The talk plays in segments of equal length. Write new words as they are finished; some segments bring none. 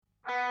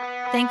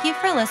Thank you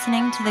for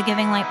listening to the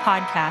Giving Light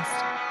podcast.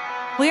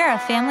 We are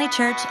a family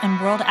church and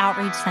world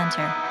outreach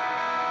center.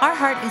 Our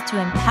heart is to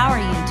empower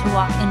you to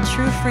walk in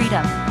true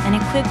freedom and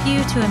equip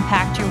you to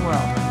impact your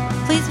world.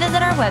 Please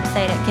visit our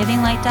website at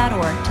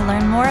givinglight.org to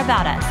learn more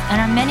about us and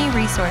our many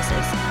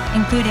resources,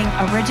 including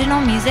original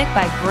music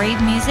by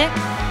Brave Music,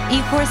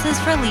 e-courses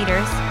for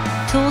leaders,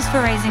 tools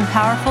for raising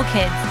powerful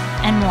kids,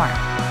 and more.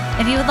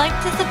 If you would like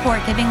to support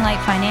Giving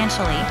Light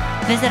financially,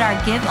 visit our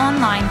Give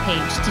Online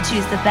page to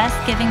choose the best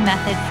giving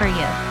method for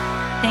you.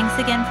 Thanks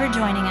again for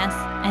joining us,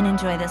 and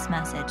enjoy this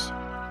message.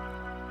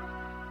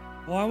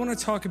 Well, I want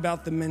to talk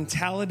about the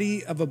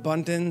mentality of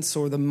abundance,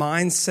 or the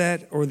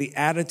mindset or the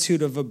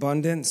attitude of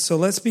abundance. So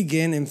let's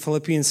begin in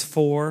Philippians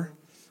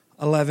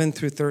 4:11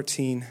 through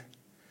 13.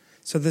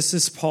 So this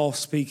is Paul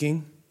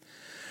speaking.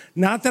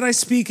 Not that I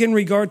speak in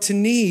regard to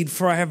need,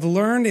 for I have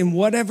learned in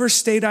whatever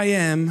state I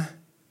am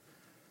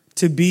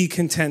to be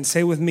content.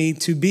 Say with me,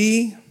 to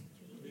be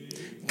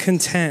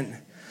content.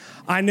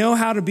 I know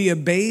how to be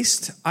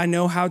abased. I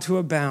know how to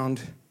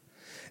abound.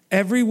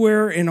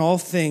 Everywhere in all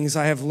things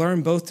I have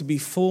learned both to be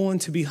full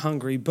and to be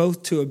hungry,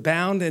 both to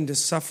abound and to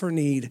suffer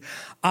need.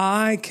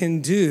 I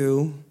can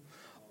do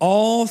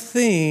all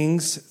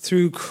things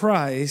through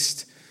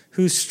Christ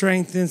who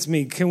strengthens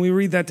me. Can we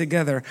read that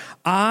together?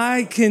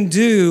 I can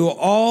do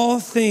all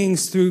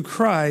things through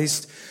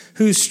Christ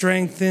who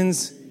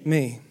strengthens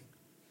me.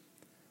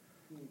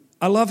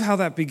 I love how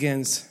that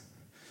begins.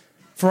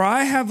 For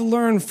I have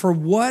learned, for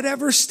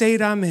whatever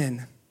state I'm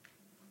in,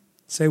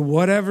 say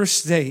whatever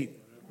state,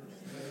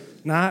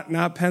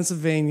 not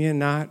Pennsylvania,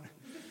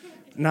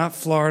 not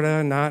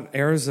Florida, not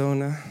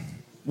Arizona,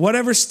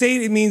 whatever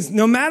state it means,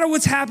 no matter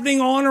what's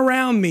happening on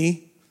around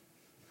me,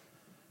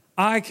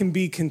 I can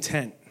be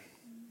content.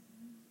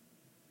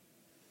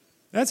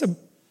 That's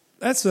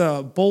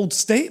a bold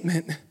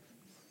statement.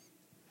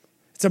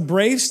 It's a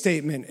brave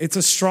statement. It's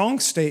a strong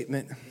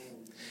statement.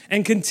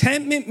 And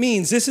contentment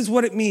means, this is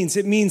what it means.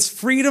 It means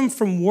freedom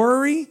from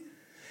worry,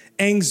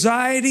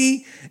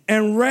 anxiety,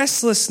 and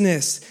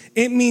restlessness.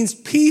 It means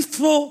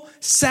peaceful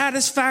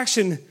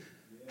satisfaction.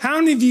 How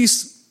many of you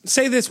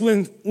say this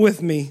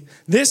with me?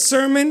 This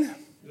sermon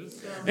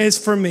is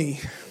for me.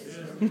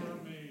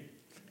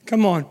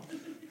 Come on.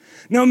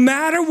 No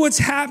matter what's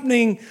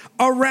happening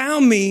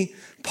around me,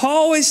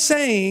 Paul is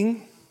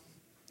saying,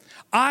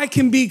 I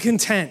can be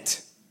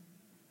content.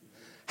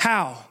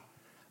 How?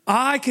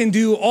 I can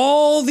do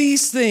all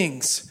these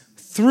things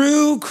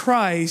through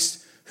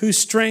Christ who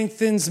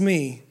strengthens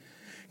me.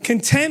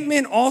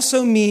 Contentment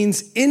also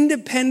means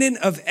independent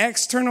of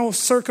external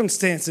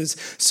circumstances.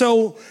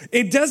 So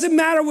it doesn't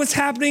matter what's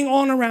happening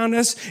on around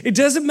us. It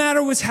doesn't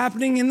matter what's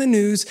happening in the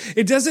news.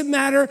 It doesn't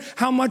matter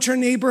how much our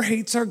neighbor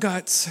hates our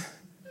guts.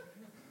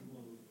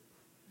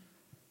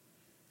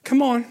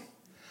 Come on.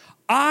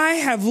 I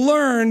have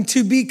learned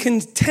to be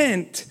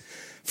content,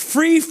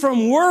 free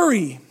from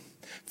worry,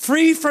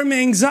 free from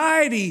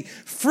anxiety,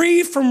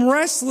 free from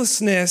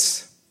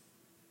restlessness.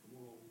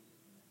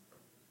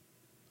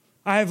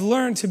 I have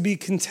learned to be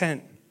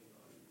content.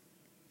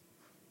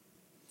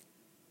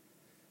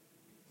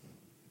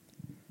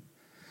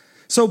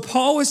 So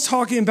Paul is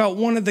talking about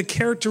one of the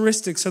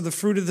characteristics of the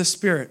fruit of the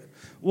Spirit.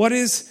 What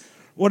is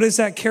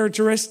that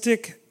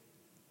characteristic?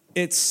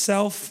 It's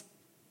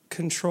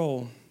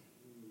self-control.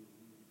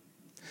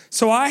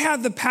 So I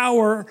have the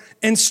power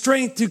and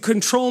strength to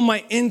control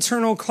my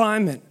internal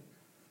climate.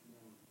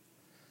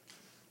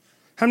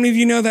 How many of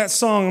you know that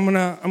song?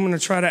 I'm gonna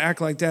try to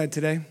act like Dad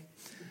today.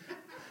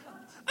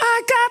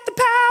 I got the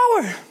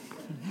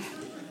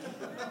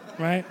power.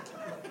 Right?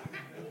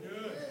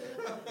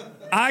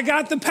 I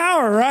got the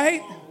power,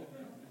 right?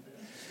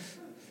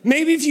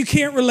 Maybe if you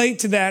can't relate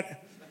to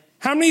that,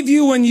 how many of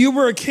you, when you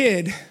were a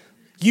kid,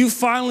 you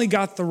finally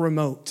got the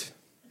remote?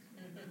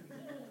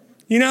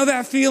 You know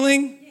that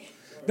feeling?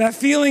 That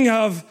feeling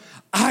of,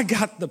 I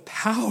got the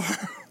power.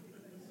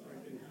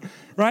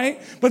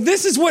 Right? But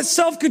this is what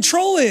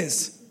self-control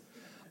is.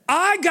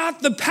 I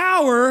got the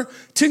power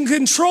to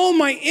control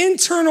my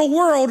internal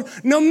world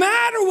no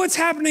matter what's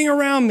happening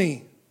around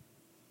me.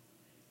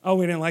 Oh,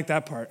 we didn't like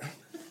that part.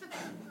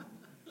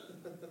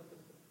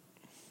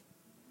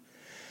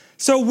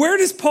 So where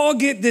does Paul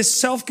get this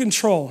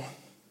self-control?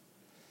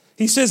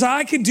 He says,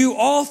 I can do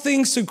all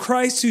things through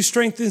Christ who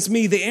strengthens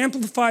me. The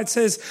Amplified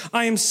says,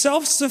 I am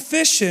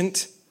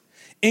self-sufficient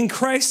in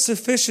Christ's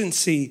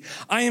sufficiency.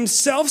 I am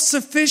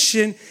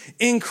self-sufficient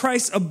in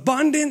Christ's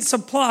abundant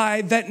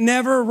supply that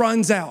never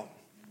runs out.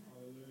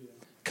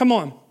 Come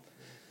on.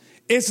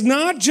 It's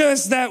not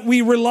just that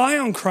we rely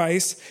on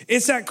Christ.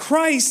 It's that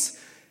Christ,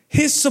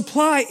 his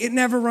supply, it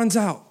never runs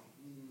out.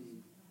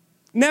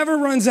 Never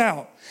runs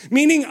out.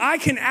 Meaning I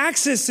can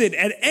access it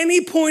at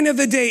any point of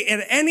the day,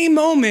 at any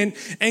moment,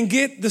 and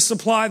get the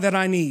supply that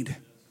I need.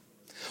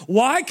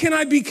 Why can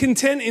I be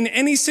content in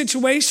any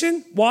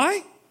situation?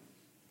 Why?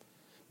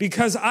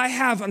 Because I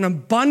have an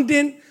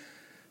abundant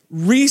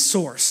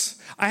resource.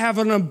 I have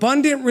an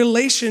abundant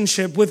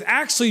relationship with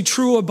actually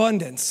true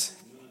abundance.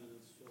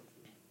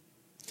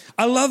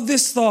 I love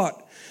this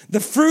thought The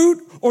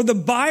fruit or the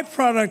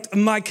byproduct of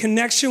my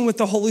connection with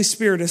the Holy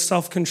Spirit is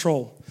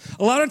self-control.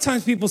 A lot of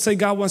times people say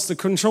God wants to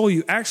control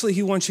you. Actually,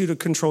 he wants you to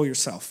control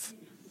yourself.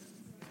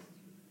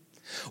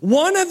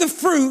 One of the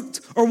fruit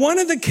or one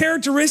of the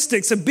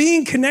characteristics of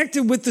being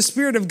connected with the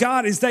Spirit of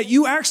God is that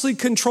you actually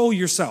control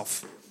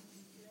yourself.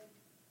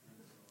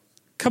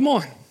 Come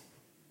on.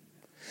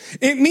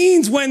 It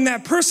means when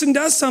that person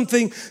does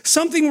something,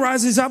 something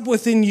rises up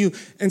within you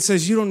and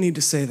says, you don't need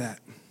to say that.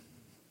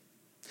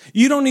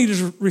 You don't need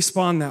to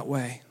respond that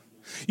way.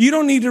 You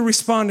don't need to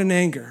respond in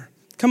anger.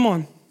 Come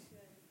on.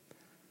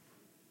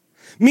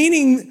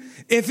 Meaning,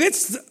 if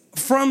it's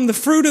from the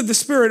fruit of the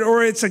Spirit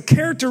or it's a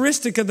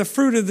characteristic of the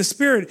fruit of the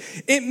Spirit,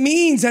 it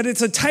means that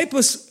it's a type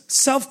of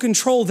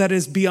self-control that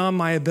is beyond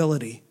my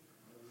ability.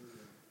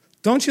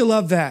 Don't you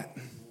love that?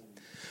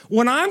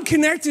 When I'm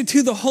connected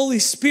to the Holy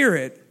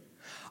Spirit,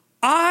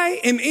 I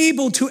am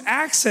able to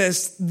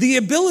access the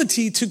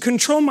ability to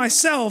control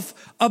myself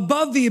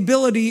above the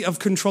ability of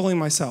controlling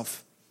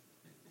myself.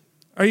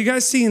 Are you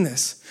guys seeing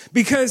this?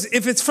 Because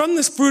if it's from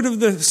the fruit of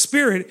the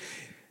Spirit,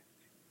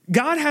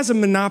 God has a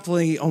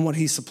monopoly on what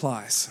he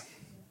supplies.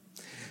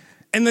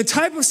 And the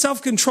type of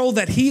self-control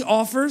that he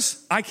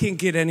offers, I can't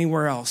get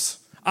anywhere else.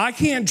 I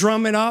can't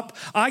drum it up.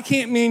 I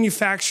can't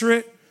manufacture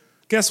it.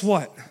 Guess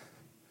what?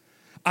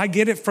 I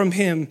get it from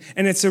him,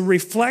 and it's a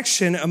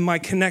reflection of my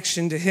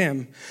connection to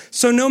him.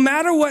 So no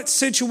matter what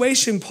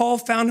situation Paul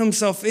found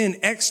himself in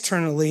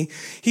externally,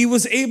 he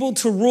was able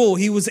to rule.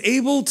 He was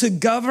able to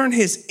govern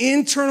his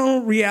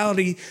internal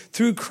reality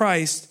through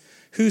Christ,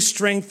 who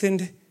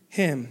strengthened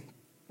him.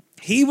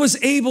 He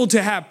was able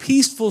to have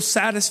peaceful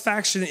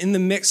satisfaction in the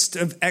midst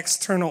of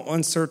external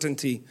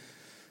uncertainty.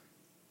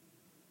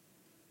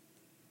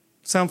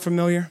 Sound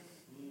familiar?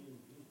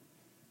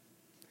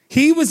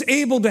 He was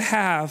able to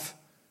have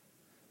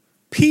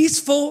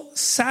peaceful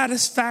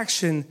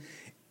satisfaction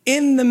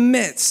in the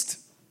midst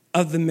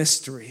of the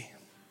mystery.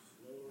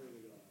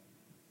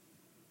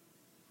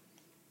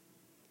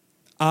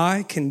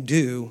 I can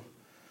do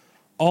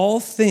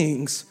all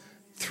things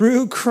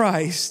through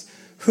Christ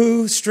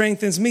who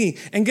strengthens me.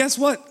 And guess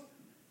what?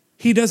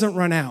 He doesn't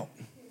run out.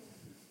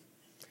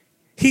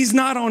 He's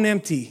not on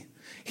empty.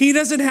 He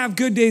doesn't have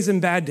good days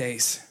and bad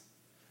days.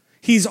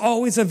 He's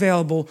always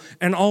available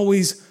and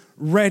always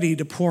ready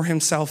to pour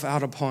himself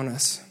out upon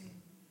us.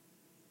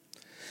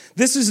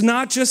 This is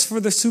not just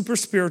for the super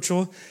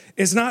spiritual.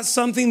 It's not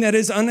something that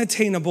is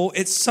unattainable.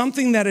 It's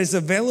something that is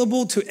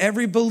available to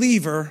every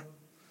believer.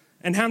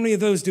 And how many of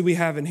those do we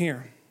have in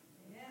here?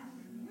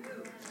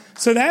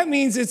 So that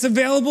means it's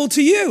available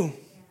to you,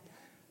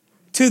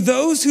 to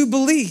those who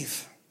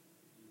believe.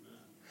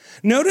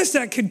 Notice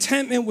that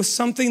contentment was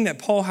something that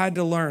Paul had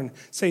to learn.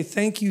 Say,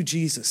 thank you,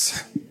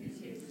 Jesus.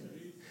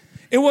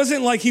 It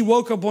wasn't like he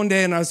woke up one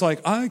day and I was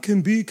like, I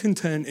can be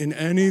content in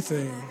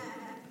anything.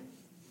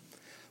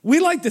 We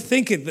like to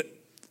think it,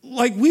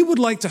 like we would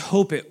like to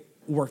hope it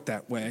worked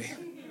that way.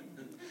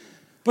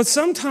 But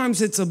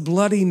sometimes it's a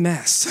bloody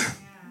mess.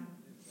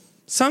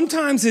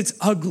 Sometimes it's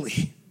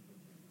ugly,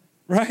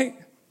 right?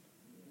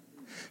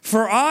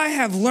 For I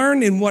have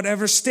learned in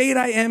whatever state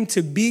I am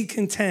to be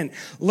content.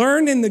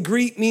 Learn in the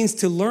Greek means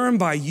to learn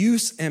by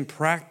use and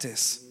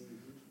practice.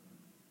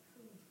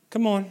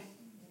 Come on.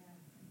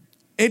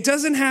 It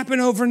doesn't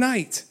happen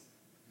overnight.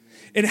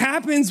 It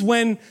happens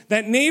when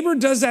that neighbor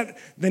does that.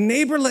 The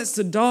neighbor lets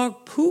the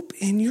dog poop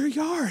in your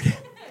yard.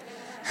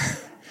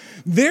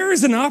 There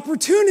is an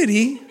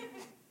opportunity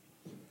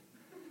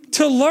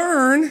to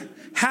learn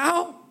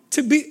how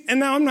to be. And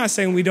now I'm not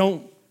saying we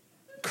don't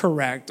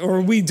correct or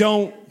we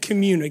don't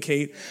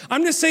communicate.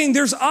 I'm just saying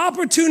there's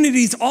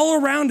opportunities all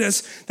around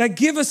us that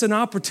give us an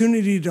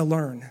opportunity to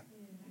learn.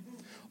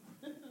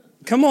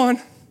 Come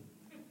on.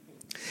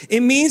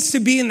 It means to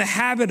be in the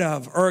habit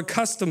of or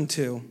accustomed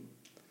to.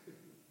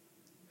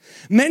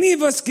 Many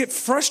of us get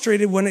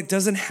frustrated when it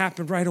doesn't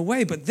happen right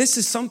away, but this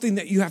is something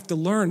that you have to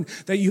learn,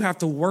 that you have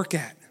to work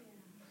at.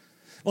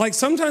 Like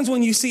sometimes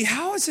when you see,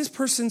 how is this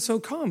person so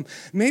calm?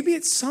 Maybe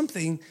it's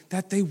something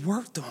that they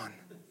worked on.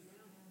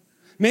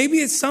 Maybe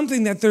it's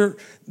something that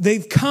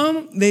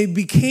they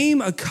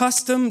became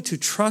accustomed to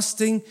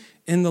trusting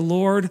in the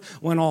Lord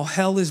when all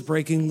hell is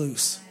breaking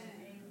loose.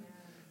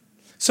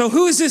 So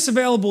who is this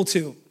available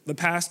to? The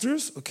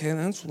pastors? Okay,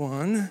 that's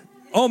one.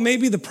 Oh,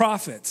 maybe the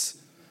prophets.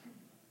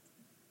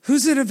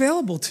 Who's it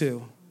available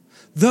to?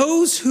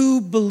 Those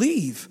who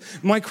believe.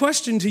 My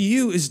question to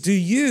you is, do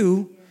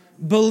you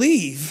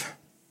believe?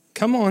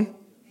 Come on. Amen.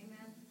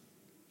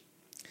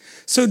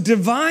 So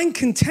divine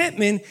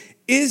contentment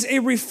is a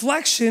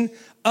reflection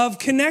of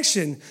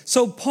connection.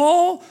 So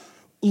Paul's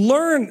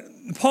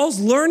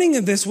learning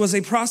of this was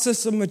a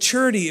process of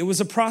maturity. It was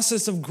a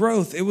process of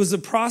growth. It was a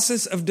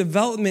process of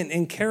development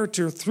and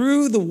character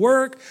through the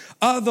work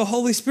of the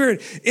Holy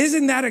Spirit.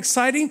 Isn't that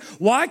exciting?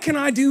 Why can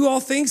I do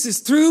all things? It's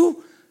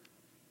through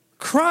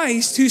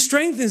Christ who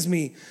strengthens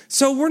me.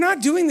 So we're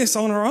not doing this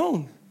on our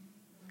own.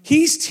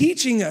 He's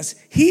teaching us.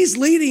 He's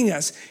leading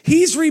us.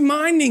 He's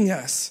reminding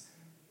us.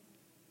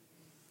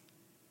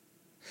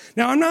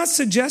 Now, I'm not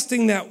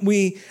suggesting that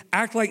we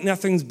act like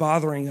nothing's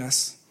bothering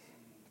us.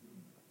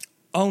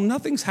 Oh,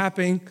 nothing's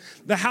happening.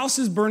 The house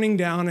is burning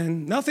down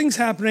and nothing's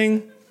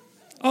happening.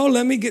 Oh,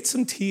 let me get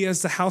some tea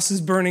as the house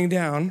is burning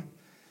down.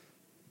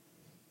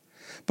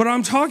 But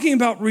I'm talking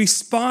about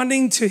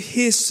responding to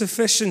his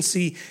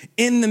sufficiency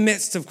in the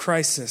midst of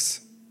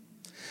crisis.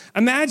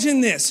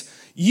 Imagine this.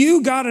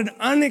 You got an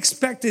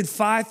unexpected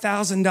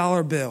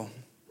 $5,000 bill.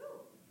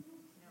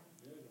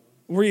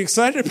 Were you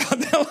excited about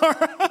that,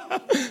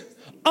 Laura?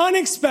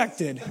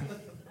 Unexpected.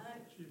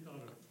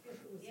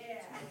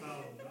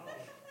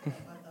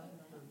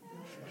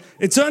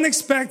 It's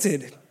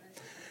unexpected.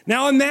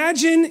 Now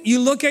imagine you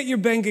look at your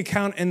bank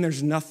account and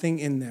there's nothing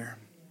in there.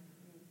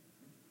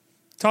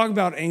 Talk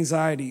about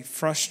anxiety,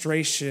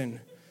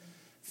 frustration,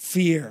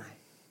 fear.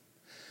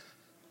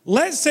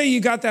 Let's say you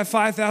got that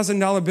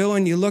 $5,000 bill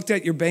and you looked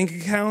at your bank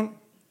account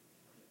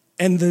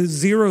and the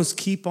zeros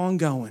keep on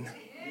going.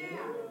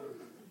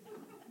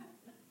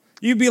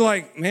 You'd be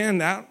like,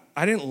 man,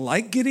 I didn't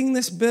like getting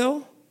this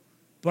bill,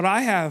 but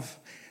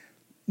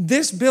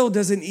this bill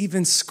doesn't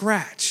even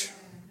scratch.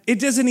 It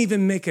doesn't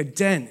even make a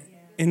dent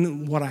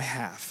in what I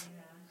have.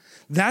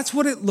 That's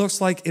what it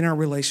looks like in our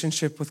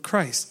relationship with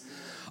Christ.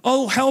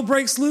 Oh, hell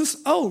breaks loose?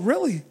 Oh,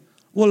 really?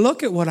 Well,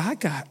 look at what I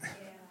got.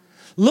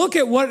 Look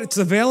at what's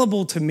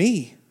available to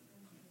me.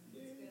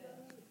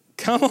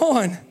 Come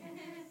on.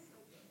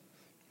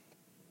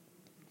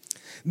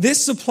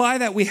 This supply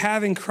that we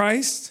have in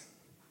Christ,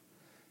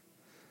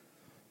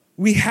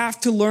 we have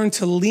to learn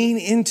to lean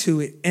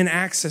into it and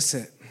access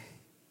it.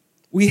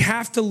 We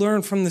have to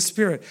learn from the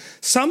Spirit.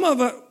 Some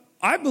of it,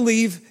 I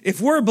believe,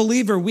 if we're a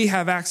believer, we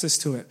have access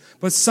to it.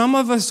 But some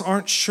of us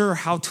aren't sure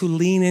how to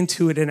lean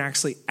into it and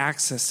actually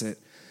access it.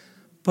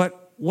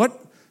 But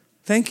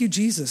thank you,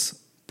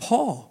 Jesus.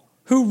 Paul,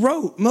 who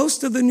wrote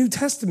most of the New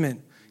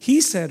Testament,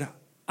 he said,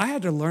 I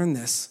had to learn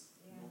this.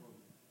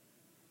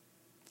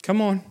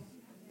 Come on.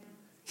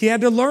 He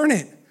had to learn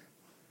it.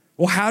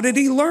 Well, how did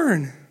he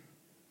learn?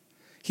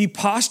 He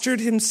postured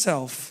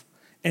himself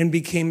and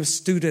became a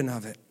student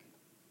of it.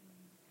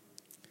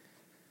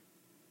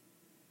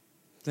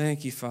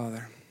 Thank you,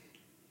 Father.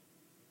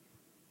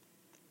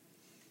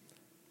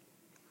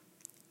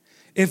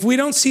 If we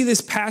don't see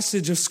this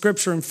passage of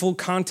Scripture in full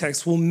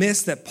context, we'll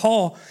miss that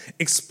Paul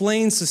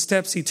explains the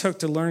steps he took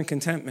to learn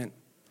contentment.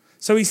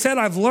 So he said,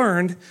 I've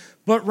learned,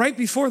 but right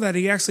before that,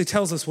 he actually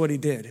tells us what he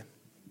did.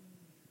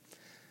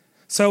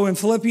 So in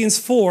Philippians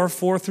 4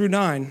 through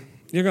 9,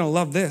 you're going to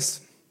love this.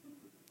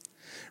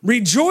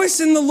 Rejoice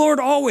in the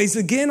Lord always.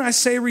 Again, I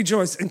say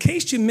rejoice. In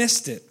case you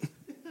missed it,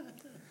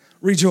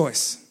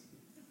 rejoice.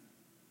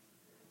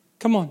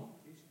 Come on.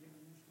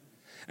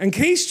 In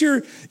case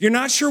you're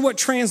not sure what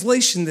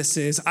translation this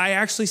is, I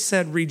actually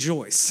said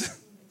rejoice.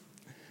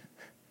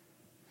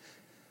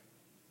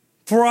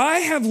 For I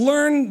have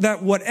learned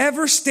that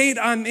whatever state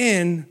I'm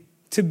in,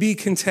 to be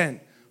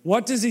content.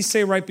 What does he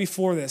say right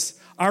before this?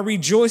 I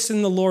rejoice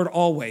in the Lord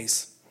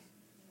always.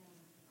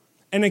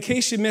 And in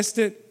case you missed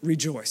it,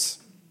 rejoice.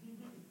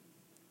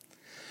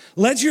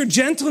 Let your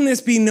gentleness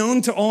be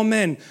known to all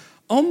men.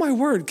 Oh my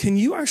word, can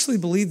you actually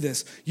believe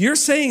this? You're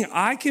saying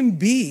I can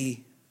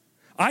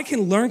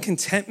learn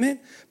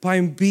contentment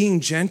by being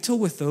gentle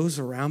with those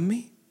around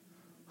me?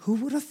 Who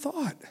would have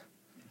thought?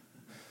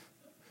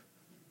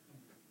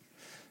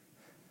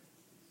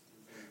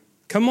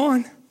 Come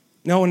on.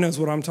 No one knows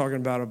what I'm talking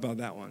about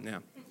that one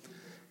now.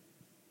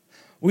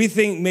 We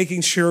think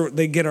making sure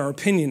they get our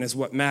opinion is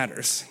what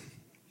matters.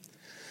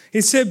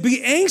 He said,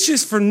 be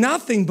anxious for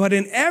nothing, but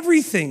in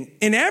everything,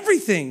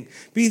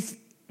 be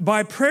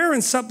by prayer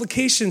and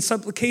supplication.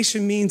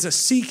 Supplication means a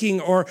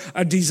seeking or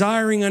a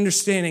desiring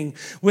understanding.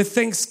 With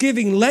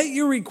thanksgiving, let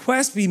your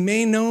request be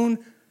made known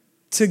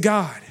to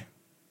God.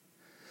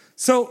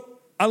 So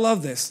I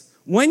love this.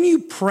 When you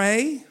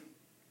pray,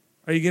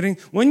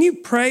 when you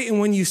pray and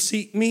when you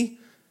seek me,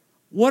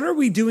 what are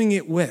we doing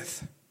it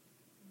with?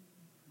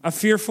 A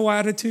fearful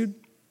attitude?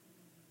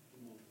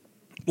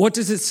 What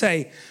does it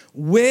say?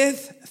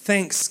 With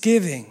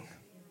thanksgiving.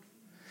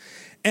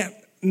 And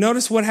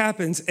notice what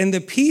happens. And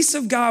the peace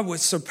of God,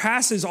 which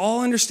surpasses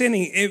all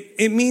understanding,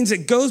 it means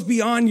it goes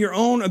beyond your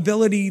own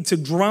ability to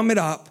drum it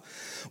up,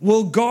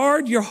 will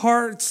guard your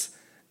hearts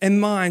and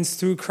minds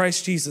through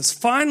Christ Jesus.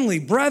 Finally,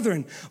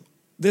 brethren,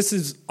 this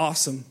is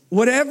awesome.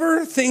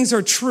 Whatever things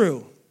are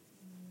true,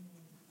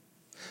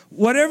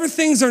 whatever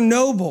things are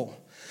noble,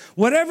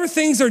 whatever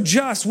things are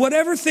just,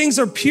 whatever things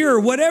are pure,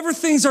 whatever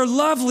things are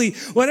lovely,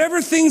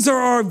 whatever things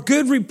are of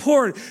good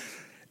report,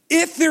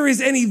 if there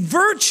is any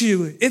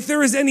virtue, if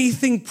there is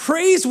anything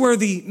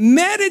praiseworthy,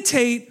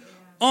 meditate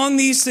on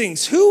these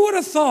things. Who would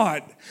have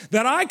thought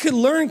that I could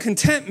learn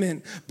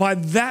contentment by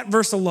that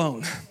verse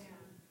alone?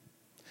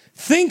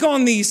 Think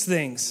on these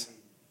things.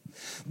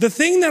 The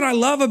thing that I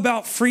love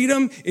about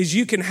freedom is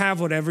you can have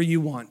whatever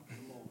you want.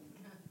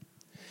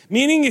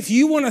 Meaning if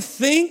you want to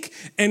think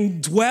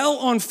and dwell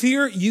on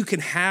fear, you can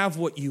have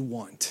what you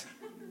want.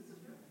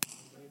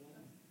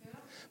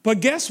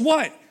 But guess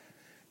what?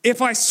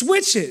 If I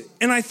switch it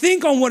and I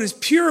think on what is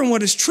pure and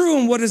what is true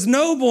and what is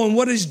noble and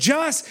what is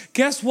just,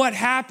 guess what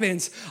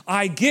happens?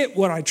 I get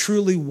what I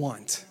truly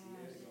want.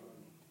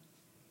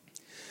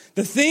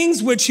 The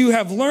things which you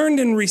have learned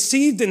and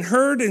received and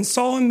heard and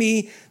saw in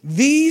me,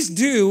 these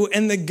do,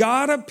 and the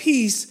God of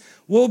peace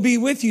will be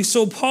with you.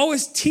 So Paul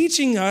is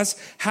teaching us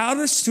how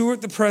to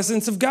steward the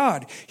presence of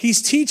God.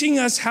 He's teaching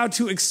us how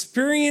to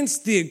experience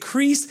the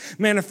increased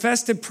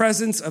manifested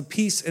presence of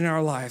peace in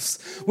our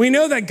lives. We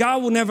know that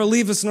God will never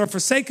leave us nor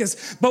forsake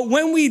us, but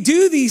when we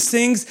do these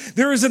things,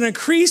 there is an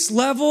increased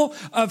level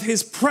of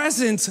his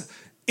presence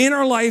in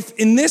our life.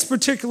 In this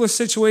particular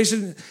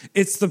situation,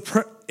 it's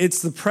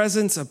the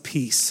presence of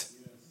peace.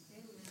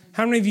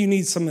 How many of you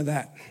need some of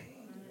that?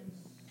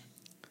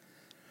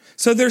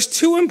 So there's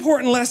two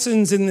important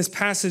lessons in this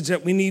passage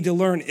that we need to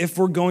learn if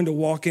we're going to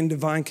walk in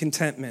divine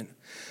contentment.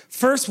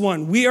 First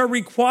one, we are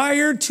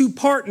required to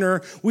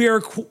partner. We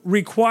are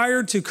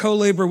required to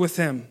co-labor with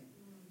him.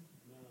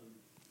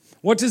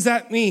 What does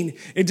that mean?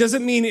 It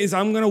doesn't mean is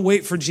I'm going to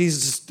wait for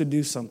Jesus to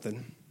do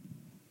something.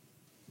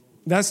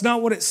 That's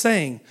not what it's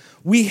saying.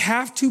 We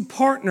have to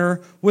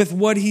partner with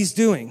what he's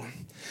doing.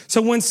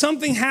 So when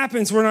something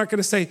happens, we're not going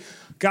to say,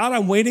 God,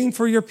 I'm waiting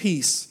for your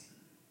peace.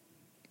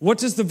 What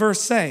does the verse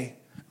say?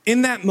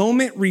 In that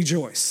moment,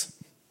 rejoice.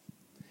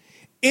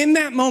 In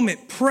that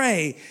moment,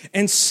 pray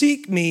and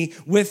seek me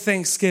with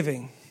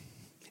thanksgiving.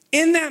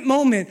 In that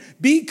moment,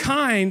 be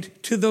kind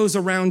to those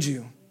around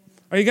you.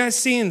 Are you guys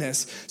seeing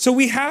this? So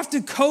we have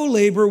to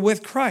co-labor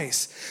with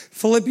Christ.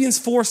 Philippians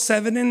 4,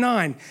 7, and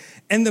 9.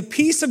 And the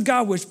peace of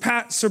God, which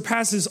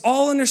surpasses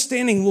all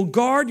understanding, will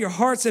guard your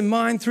hearts and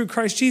mind through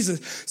Christ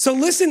Jesus. So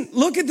listen,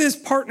 look at this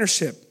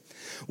partnership.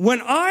 When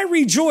I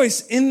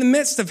rejoice in the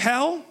midst of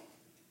hell,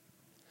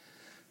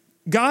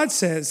 God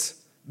says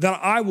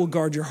that I will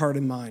guard your heart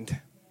and mind.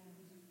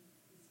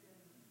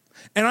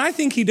 And I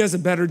think he does a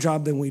better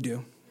job than we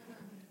do.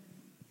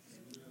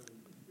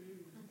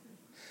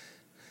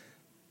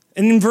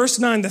 And in verse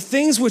 9, the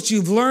things which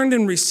you've learned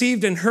and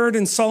received and heard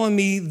and saw in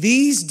me,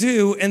 these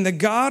do, and the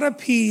God of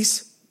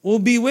peace will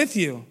be with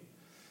you.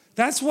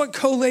 That's what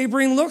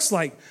co-laboring looks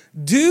like.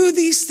 Do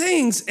these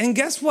things, and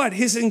guess what?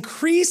 His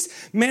increased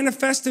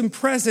manifested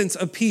presence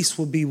of peace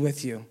will be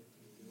with you.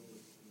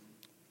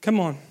 Come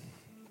on.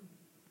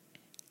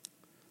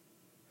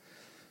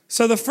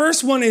 So the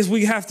first one is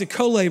we have to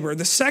co-labor.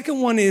 The second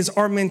one is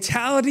our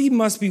mentality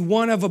must be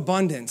one of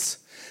abundance.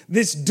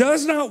 This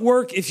does not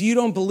work if you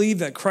don't believe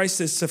that Christ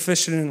is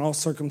sufficient in all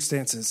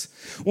circumstances.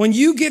 When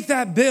you get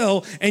that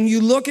bill and you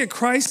look at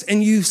Christ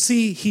and you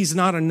see he's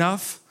not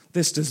enough,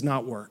 this does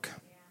not work.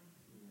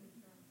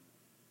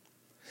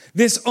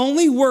 This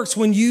only works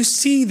when you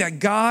see that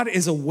God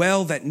is a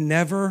well that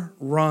never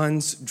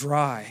runs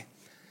dry.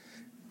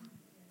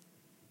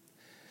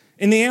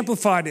 In the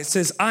Amplified, it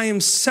says, I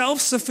am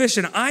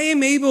self-sufficient. I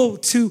am able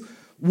to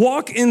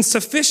walk in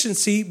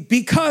sufficiency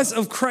because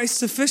of Christ's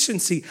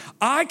sufficiency.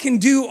 I can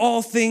do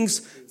all things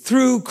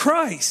through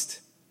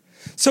Christ.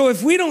 So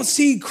if we don't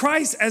see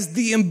Christ as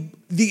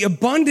the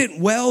abundant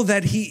well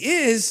that he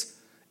is,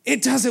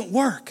 it doesn't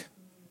work.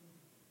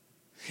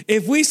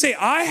 If we say,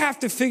 I have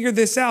to figure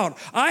this out,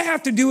 I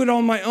have to do it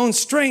on my own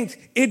strength,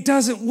 it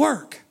doesn't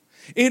work.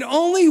 It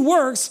only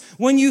works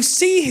when you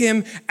see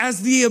him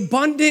as the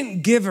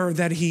abundant giver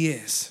that he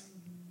is.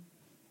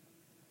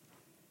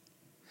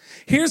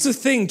 Here's the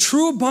thing.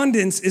 True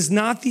abundance is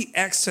not the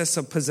excess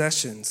of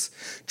possessions.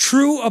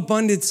 True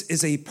abundance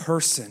is a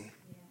person.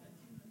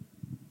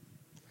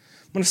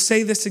 I'm going to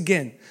say this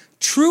again.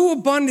 True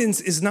abundance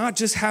is not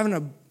just having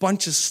a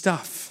bunch of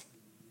stuff.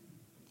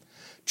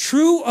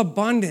 True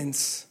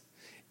abundance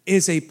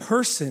is a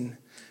person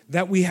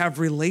that we have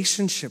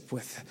relationship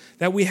with,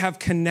 that we have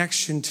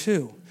connection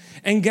to.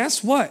 And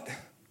guess what?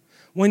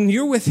 When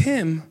you're with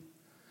him,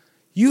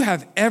 you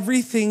have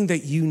everything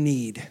that you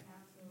need.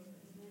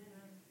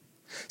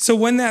 So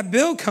when that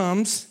bill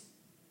comes,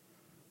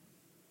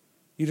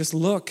 you just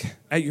look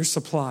at your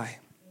supply.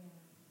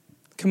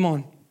 Come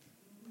on.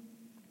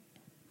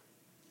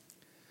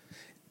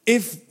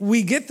 If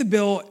we get the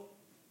bill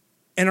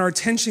and our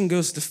attention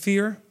goes to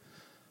fear,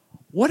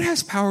 what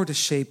has power to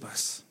shape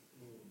us?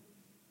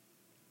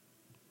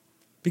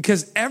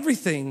 Because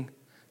everything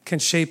can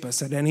shape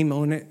us at any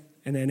moment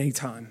and any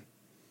time.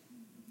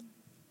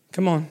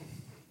 Come on.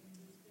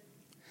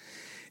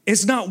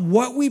 It's not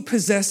what we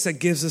possess that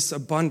gives us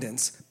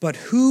abundance, but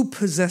who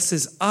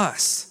possesses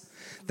us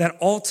that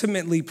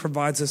ultimately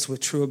provides us with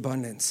true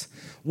abundance.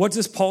 What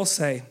does Paul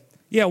say?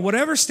 Yeah,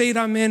 whatever state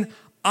I'm in,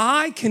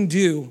 I can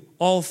do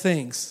all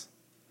things.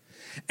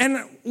 And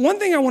one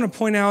thing I want to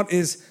point out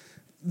is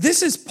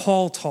this is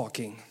Paul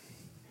talking.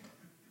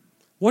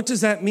 What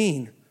does that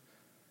mean?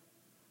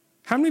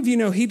 How many of you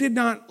know he did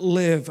not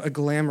live a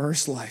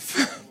glamorous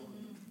life?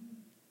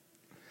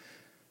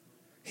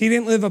 He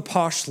didn't live a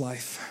posh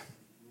life.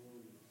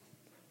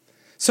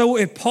 So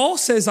if Paul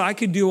says I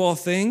could do all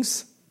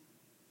things,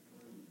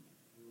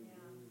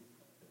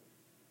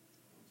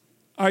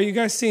 are you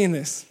guys seeing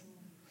this?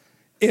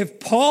 If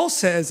Paul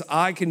says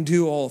I can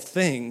do all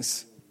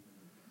things,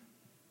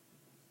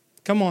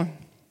 come on.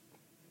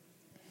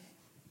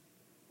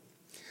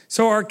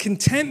 So our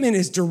contentment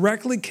is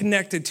directly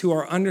connected to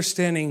our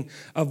understanding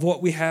of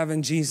what we have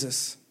in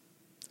Jesus.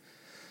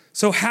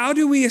 So how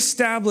do we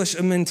establish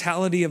a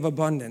mentality of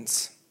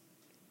abundance?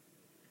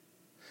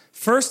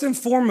 First and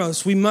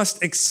foremost, we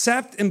must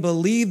accept and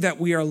believe that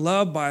we are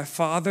loved by a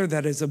Father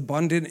that is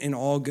abundant in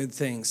all good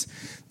things.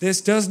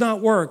 This does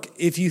not work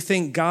if you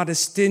think God is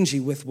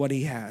stingy with what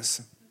he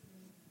has.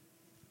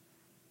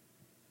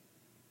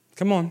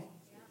 Come on.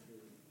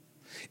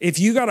 If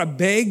you got to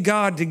beg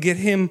God to get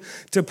him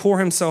to pour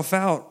himself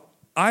out,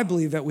 I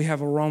believe that we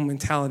have a wrong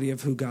mentality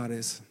of who God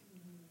is.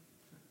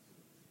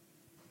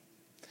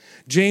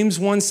 James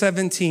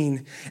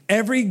 1:17,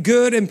 every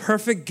good and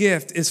perfect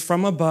gift is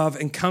from above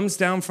and comes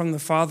down from the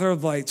Father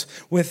of lights,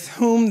 with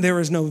whom there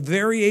is no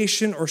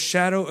variation or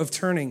shadow of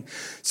turning.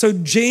 So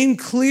James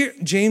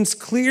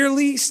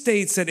clearly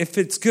states that if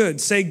it's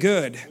good, say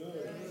good.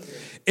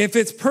 If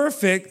it's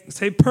perfect,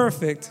 say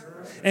perfect.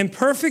 And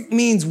perfect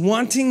means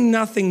wanting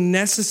nothing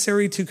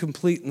necessary to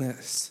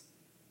completeness.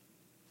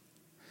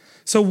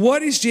 So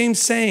what is James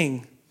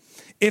saying?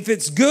 If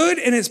it's good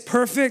and it's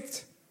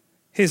perfect,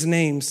 his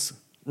name's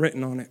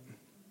written on it.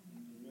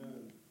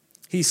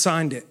 He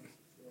signed it.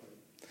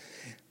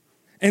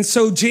 And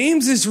so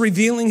James is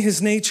revealing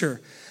his nature.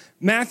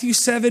 Matthew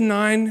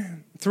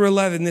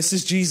 7:9-11, this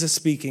is Jesus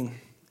speaking.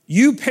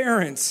 You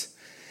parents,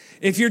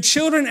 if your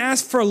children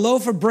ask for a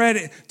loaf of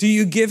bread, do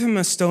you give him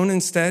a stone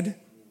instead?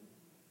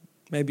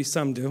 Maybe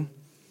some do.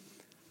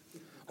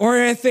 Or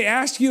if they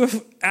ask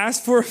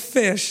for a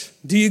fish,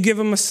 do you give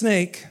them a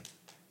snake?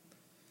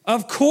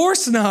 Of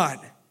course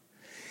not.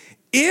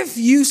 If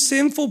you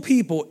sinful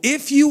people,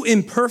 if you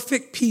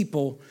imperfect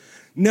people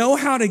know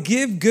how to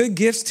give good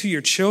gifts to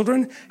your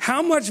children,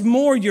 how much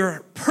more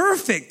your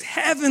perfect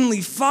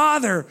heavenly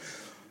Father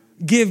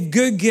give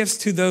good gifts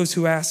to those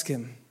who ask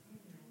him.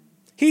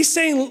 He's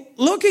saying,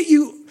 look at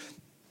you,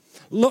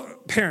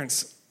 look,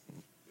 parents,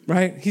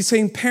 right? He's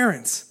saying,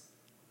 parents,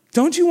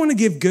 don't you want to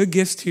give good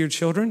gifts to your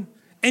children?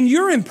 And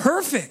you're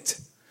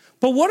imperfect.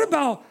 But what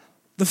about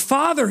the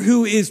Father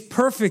who is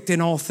perfect in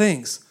all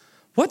things?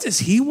 What does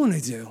he want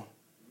to do?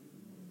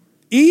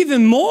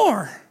 Even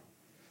more.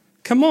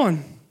 Come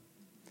on.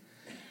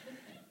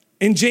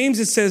 In James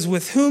it says,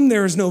 with whom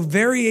there is no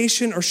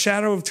variation or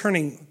shadow of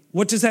turning.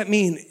 What does that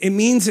mean? It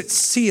means it's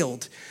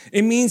sealed.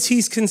 It means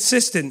he's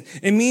consistent.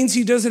 It means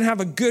he doesn't have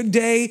a good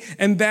day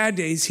and bad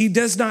days. He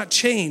does not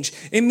change.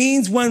 It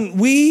means when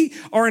we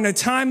are in a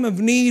time of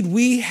need,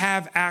 we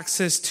have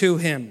access to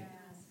him.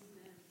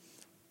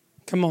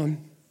 Come on.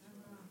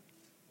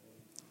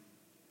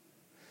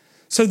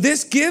 So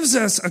this gives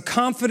us a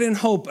confident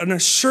hope, an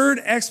assured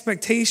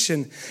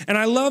expectation. And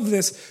I love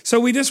this. So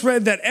we just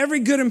read that every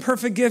good and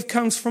perfect gift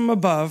comes from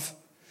above.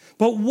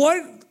 But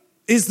what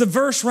is the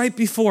verse right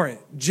before it?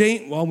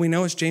 Well, we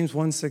know it's James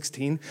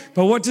 1:16.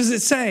 But what does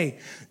it say?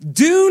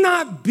 Do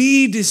not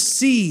be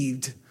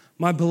deceived,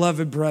 my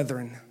beloved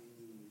brethren.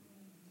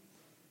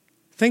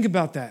 Think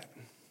about that.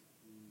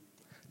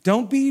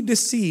 Don't be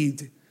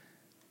deceived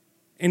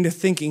into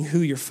thinking who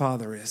your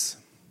Father is.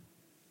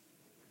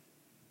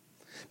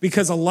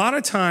 Because a lot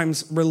of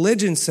times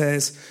religion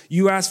says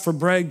you ask for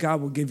bread, God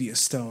will give you a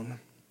stone.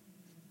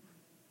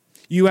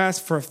 You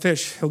ask for a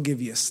fish, he'll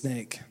give you a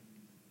snake.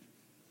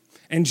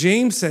 And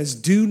James says,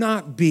 do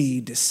not be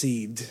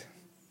deceived.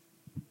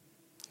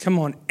 Come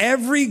on,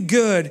 every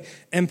good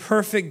and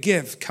perfect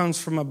gift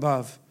comes from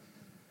above.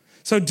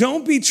 So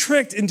don't be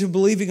tricked into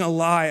believing a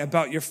lie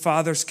about your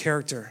Father's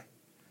character.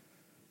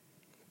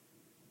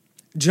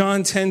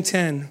 John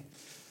 10:10.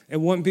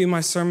 It wouldn't be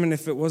my sermon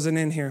if it wasn't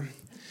in here.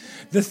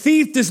 The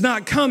thief does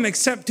not come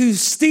except to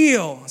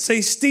steal.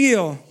 Say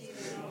steal.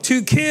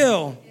 To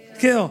kill,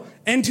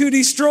 and to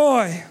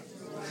destroy.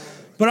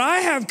 But I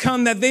have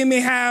come that they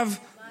may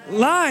have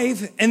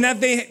life and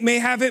that they may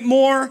have it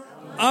more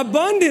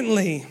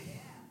abundantly.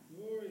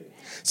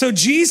 So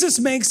Jesus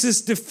makes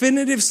this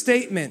definitive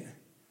statement.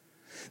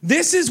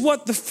 This is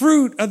what the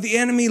fruit of the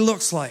enemy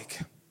looks like.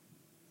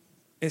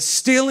 It's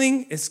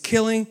stealing, it's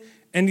killing,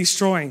 and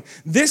destroying.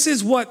 This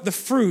is what the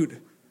fruit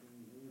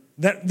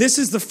this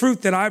is the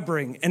fruit that I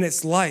bring, and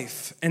it's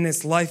life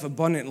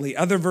abundantly.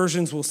 Other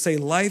versions will say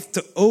life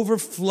to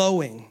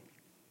overflowing.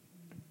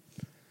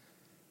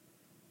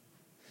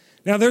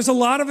 Now, there's a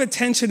lot of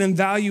attention and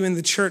value in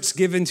the church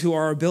given to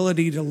our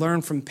ability to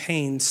learn from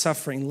pain,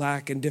 suffering,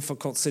 lack, and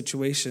difficult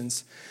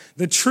situations.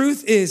 The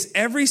truth is,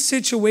 every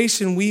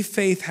situation we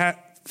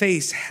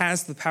face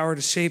has the power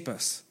to shape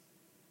us.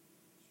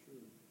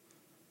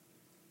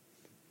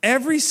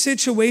 Every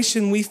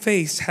situation we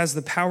face has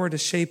the power to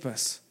shape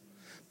us.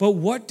 But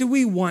what do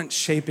we want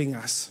shaping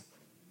us?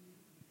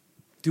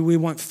 Do we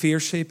want fear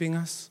shaping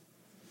us?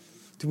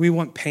 Do we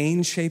want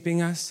pain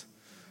shaping us?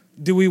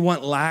 Do we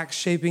want lack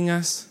shaping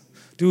us?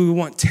 Do we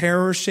want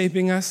terror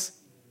shaping us?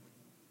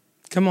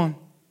 Come on.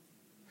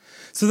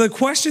 So the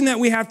question that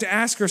we have to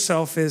ask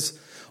ourselves is,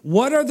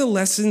 what are the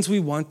lessons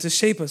we want to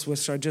shape us?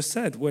 Which I just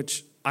said,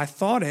 which I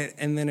thought it,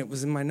 and then it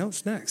was in my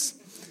notes next.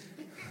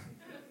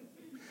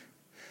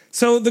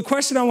 So the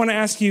question I want to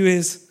ask you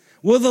is,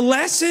 will the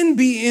lesson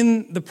be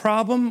in the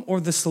problem or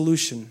the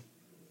solution?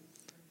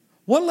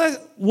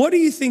 What do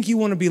you think you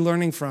want to be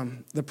learning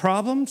from? The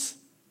problems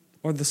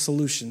or the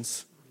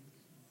solutions?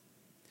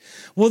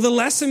 Will the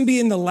lesson be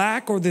in the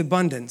lack or the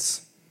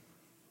abundance?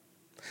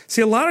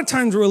 See, a lot of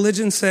times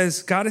religion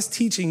says God is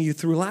teaching you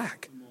through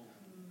lack.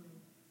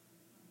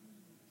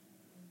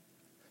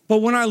 But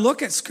when I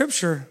look at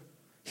Scripture,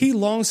 he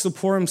longs to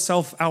pour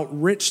himself out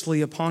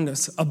richly upon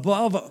us,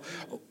 above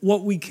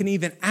what we can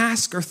even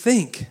ask or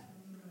think.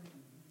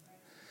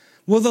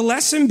 Will the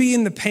lesson be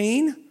in the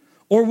pain,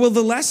 or will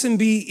the lesson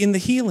be in the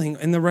healing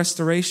and the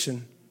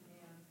restoration?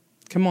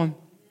 Come on.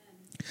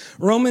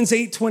 Romans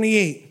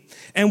 8:28.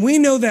 And we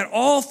know that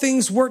all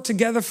things work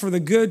together for the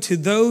good to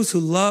those who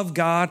love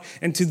God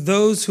and to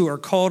those who are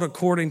called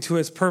according to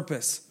his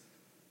purpose.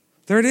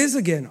 There it is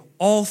again,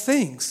 all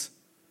things.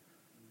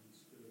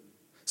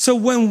 So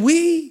when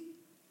we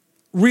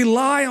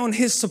rely on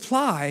his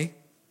supply,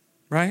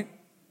 right?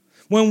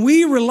 When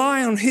we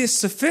rely on his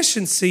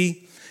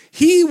sufficiency,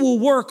 he will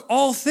work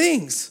all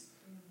things.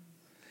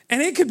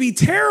 And it could be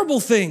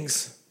terrible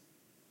things.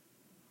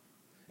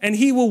 And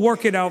he will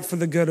work it out for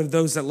the good of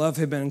those that love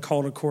him and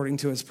called according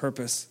to his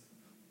purpose.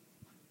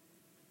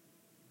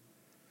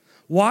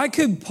 Why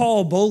could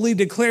Paul boldly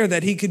declare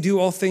that he could do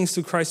all things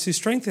through Christ who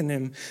strengthened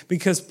him?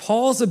 Because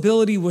Paul's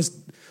ability was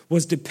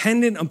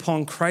dependent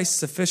upon Christ's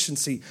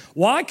sufficiency.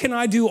 Why can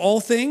I do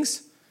all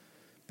things?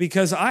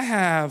 Because I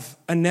have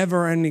a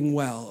never-ending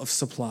well of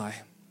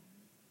supply.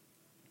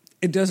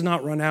 It does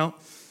not run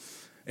out.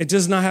 It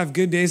does not have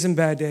good days and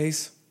bad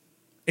days.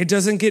 It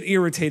doesn't get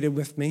irritated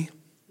with me.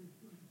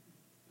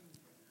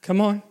 Come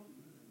on.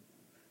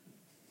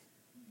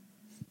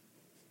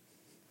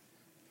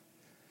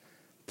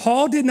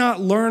 Paul did not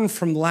learn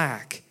from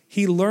lack.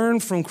 He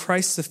learned from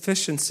Christ's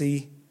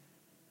sufficiency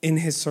in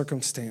his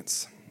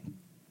circumstance.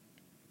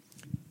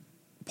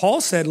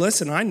 Paul said,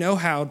 listen, I know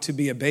how to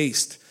be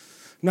abased.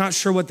 Not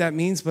sure what that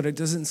means, but it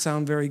doesn't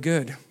sound very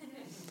good.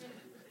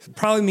 It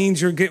probably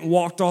means you're getting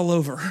walked all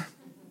over.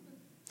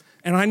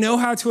 And I know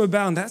how to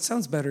abound. That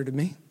sounds better to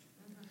me.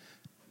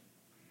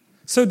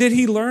 So did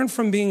he learn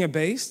from being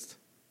abased?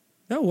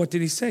 No, what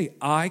did he say?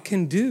 I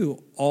can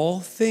do all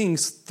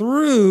things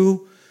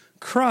through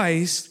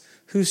Christ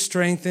who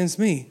strengthens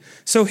me.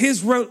 So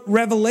his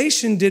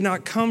revelation did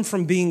not come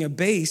from being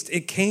abased.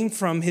 It came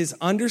from his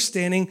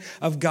understanding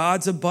of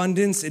God's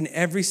abundance in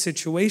every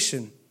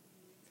situation.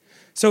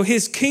 So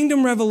his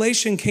kingdom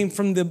revelation came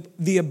from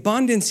the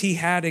abundance he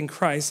had in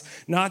Christ,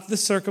 not the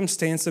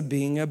circumstance of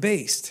being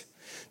abased.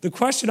 The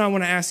question I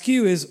want to ask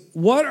you is,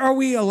 what are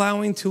we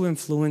allowing to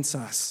influence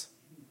us?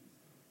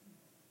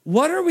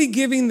 What are we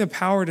giving the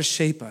power to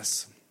shape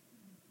us?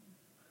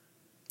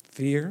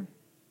 Fear,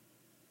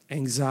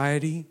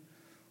 anxiety,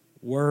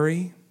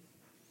 worry,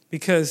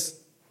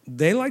 because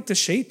they like to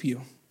shape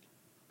you.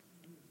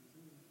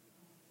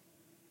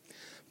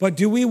 But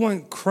do we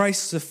want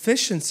Christ's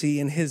sufficiency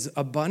and his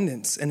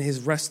abundance and his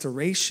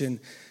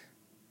restoration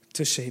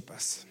to shape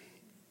us?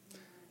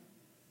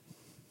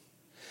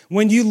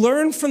 When you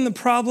learn from the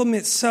problem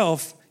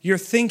itself, your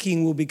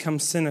thinking will become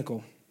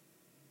cynical.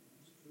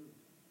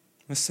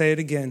 Let's say it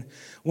again.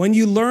 When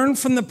you learn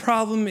from the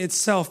problem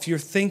itself, your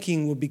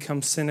thinking will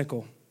become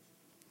cynical.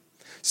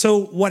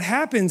 So what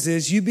happens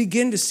is you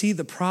begin to see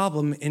the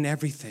problem in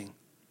everything.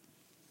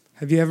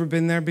 Have you ever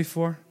been there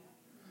before?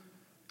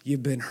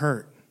 You've been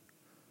hurt.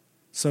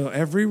 So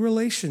every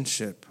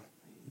relationship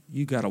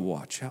you got to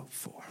watch out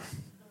for.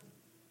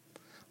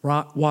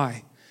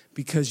 Why?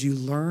 Because you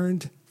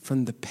learned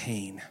from the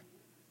pain.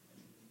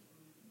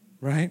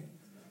 Right?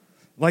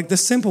 Like the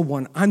simple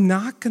one, I'm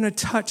not going to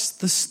touch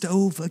the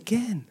stove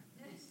again.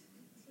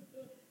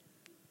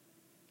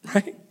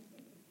 Right?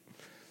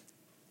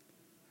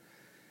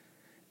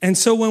 And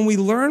so when we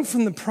learn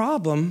from the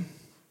problem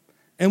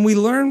and we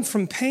learn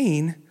from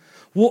pain,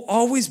 we'll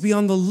always be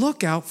on the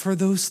lookout for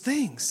those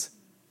things.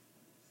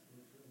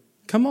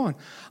 Come on.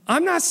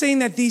 I'm not saying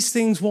that these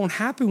things won't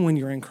happen when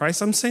you're in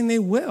Christ. I'm saying they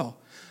will.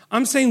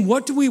 I'm saying,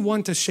 what do we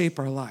want to shape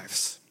our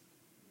lives?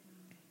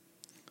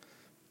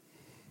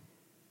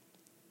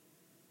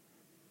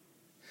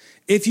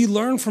 If you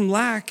learn from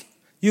lack,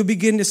 you'll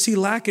begin to see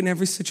lack in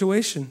every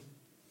situation.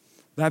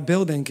 That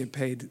bill didn't get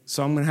paid,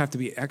 so I'm going to have to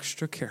be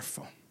extra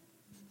careful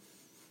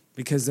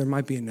because there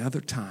might be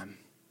another time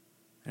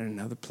and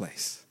another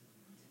place.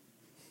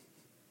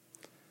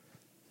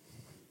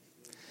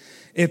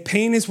 If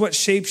pain is what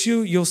shapes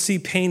you, you'll see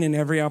pain in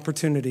every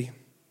opportunity.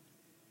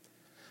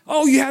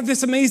 Oh, you have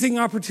this amazing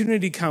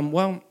opportunity come.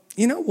 Well,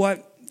 you know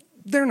what?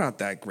 They're not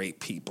that great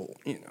people,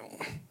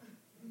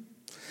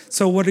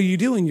 So what are you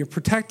doing? You're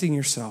protecting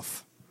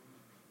yourself,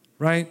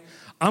 right?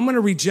 I'm going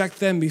to reject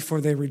them before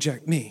they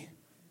reject me.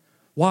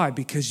 Why?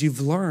 Because you've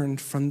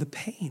learned from the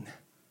pain,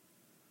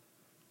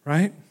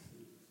 right?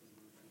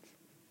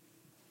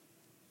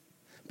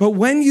 But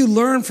when you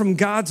learn from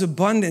God's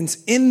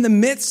abundance in the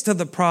midst of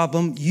the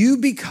problem, you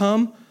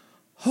become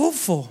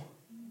hopeful.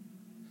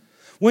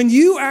 When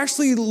you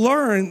actually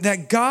learn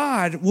that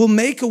God will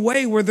make a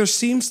way where there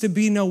seems to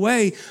be no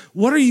way,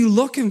 what are you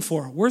looking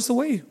for? Where's the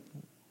way?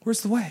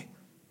 Where's the way?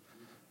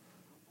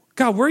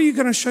 God, where are you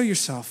going to show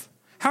yourself?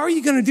 How are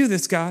you going to do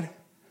this, God?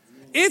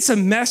 It's a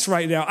mess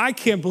right now. I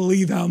can't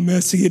believe how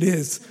messy it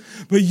is.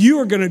 But you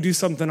are going to do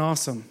something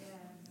awesome.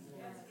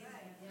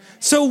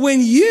 So when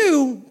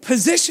you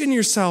position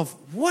yourself,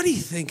 what do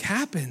you think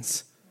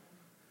happens?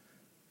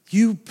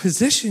 You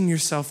position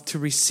yourself to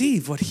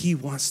receive what he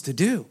wants to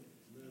do.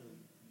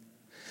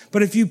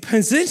 But if you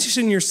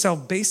position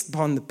yourself based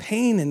upon the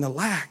pain and the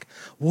lack,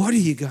 what are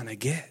you going to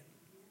get?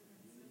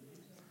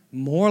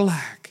 More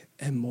lack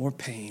and more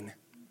pain.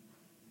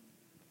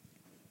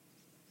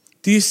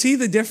 Do you see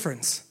the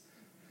difference?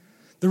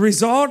 The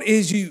result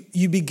is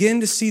you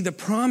begin to see the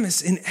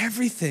promise in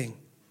everything.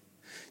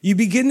 You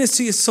begin to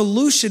see a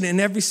solution in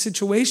every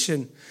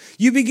situation.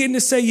 You begin to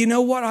say, you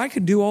know what? I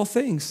could do all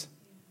things.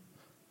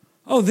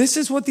 Oh, this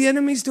is what the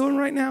enemy's doing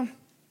right now?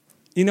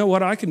 You know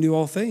what? I can do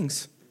all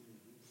things.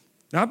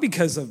 Not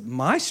because of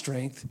my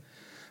strength,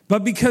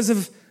 but because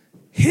of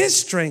his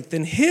strength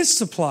and his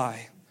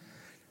supply.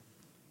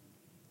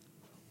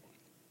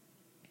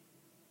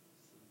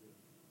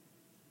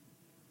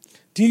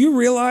 Do you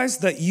realize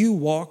that you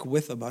walk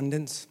with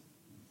abundance?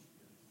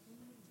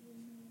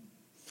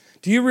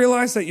 Do you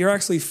realize that you're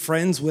actually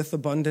friends with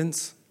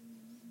abundance?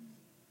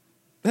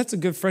 That's a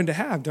good friend to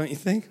have, don't you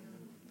think?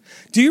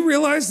 Do you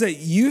realize that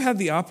you have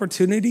the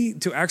opportunity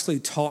to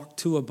actually talk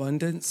to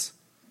abundance?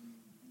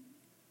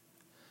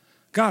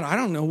 God, I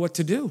don't know what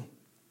to do.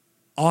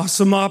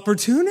 Awesome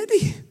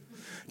opportunity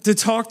to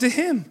talk to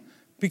him.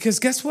 Because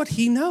guess what?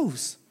 He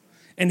knows.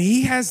 And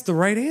he has the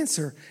right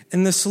answer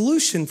and the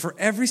solution for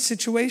every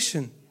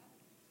situation.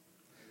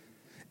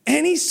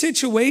 Any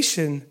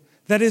situation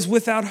that is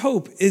without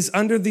hope is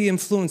under the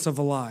influence of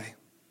a lie.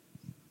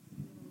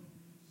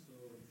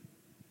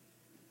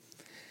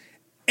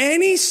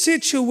 Any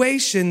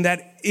situation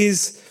that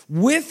is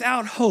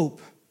without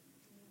hope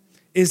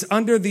is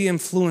under the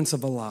influence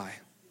of a lie.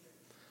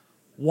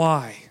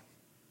 Why?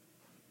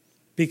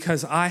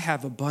 Because I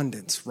have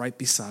abundance right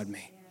beside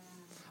me.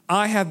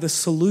 I have the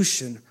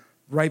solution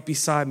right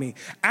beside me.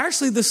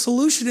 Actually, the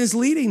solution is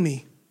leading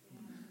me.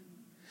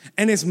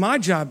 And it's my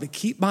job to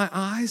keep my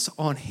eyes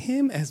on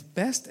him as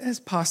best as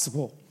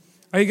possible.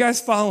 Are you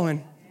guys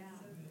following?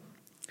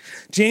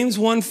 James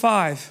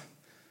 1:5.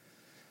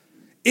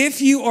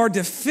 If you are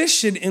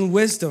deficient in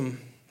wisdom,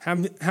 how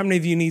many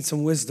of you need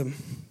some wisdom?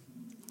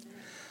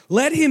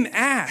 Let him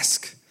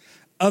ask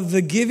of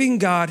the giving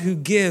God who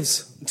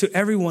gives to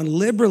everyone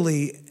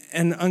liberally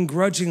and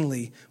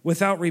ungrudgingly,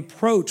 without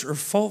reproach or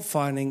fault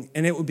finding,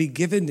 and it will be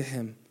given to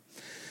him.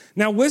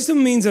 Now,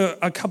 wisdom means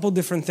a couple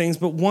different things,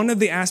 but one of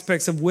the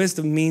aspects of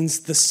wisdom means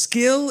the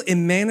skill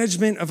in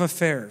management of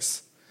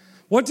affairs.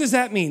 What does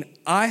that mean?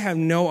 I have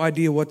no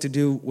idea what to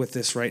do with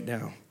this right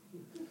now.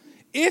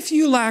 If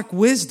you lack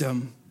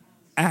wisdom,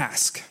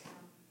 ask.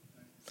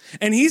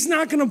 And he's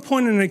not going to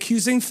point an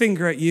accusing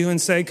finger at you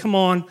and say, come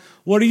on,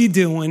 what are you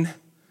doing?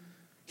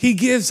 He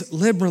gives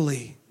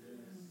liberally.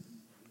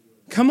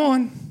 Come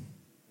on.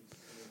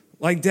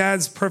 Like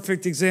Dad's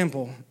perfect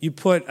example. You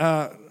put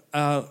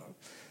the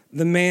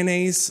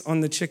mayonnaise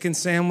on the chicken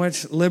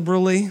sandwich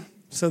liberally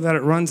so that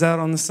it runs out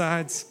on the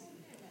sides.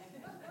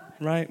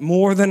 Right?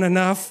 More than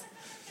enough.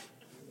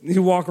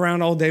 You walk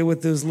around all day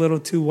with those little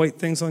 2 white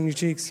things on your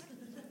cheeks.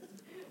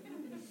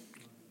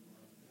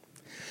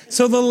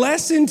 So the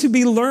lesson to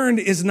be learned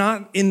is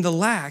not in the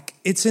lack,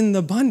 it's in the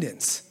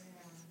abundance.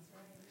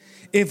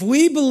 If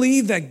we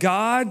believe that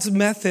God's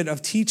method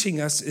of teaching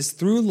us is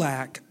through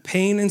lack,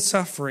 pain, and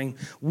suffering,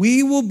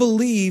 we will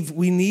believe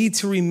we need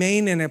to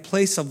remain in a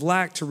place of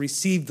lack to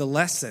receive the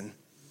lesson.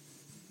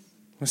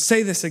 I'll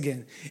say this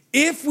again.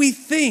 If we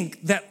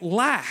think that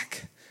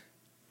lack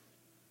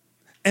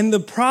and the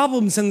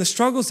problems and the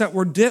struggles that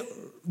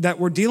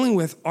we're dealing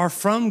with are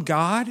from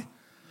God,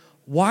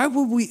 why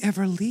would we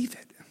ever leave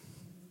it?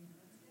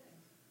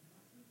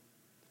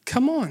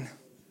 Come on.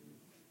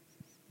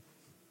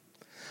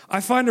 I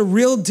find a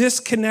real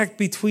disconnect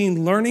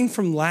between learning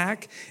from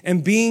lack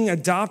and being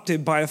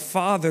adopted by a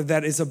father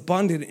that is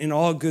abundant in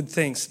all good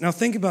things. Now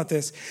think about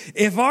this.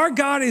 If our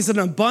God is an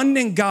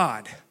abundant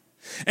God,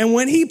 and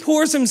when he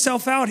pours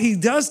himself out, he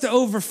does to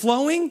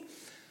overflowing,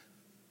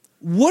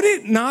 would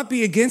it not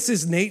be against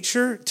his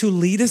nature to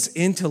lead us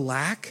into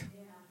lack?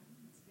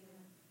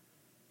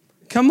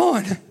 Come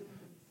on.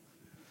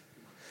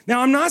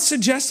 Now, I'm not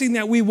suggesting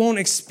that we won't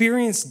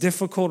experience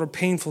difficult or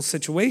painful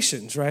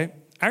situations, right?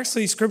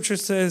 Actually, Scripture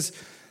says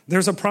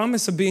there's a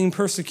promise of being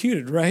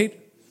persecuted, right?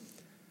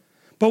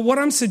 But what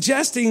I'm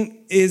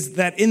suggesting is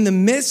that in the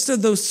midst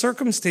of those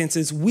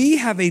circumstances, we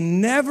have a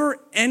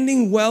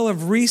never-ending well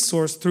of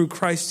resource through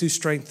Christ who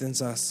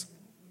strengthens us.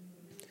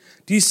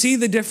 Do you see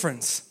the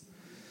difference?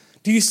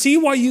 Do you see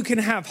why you can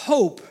have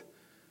hope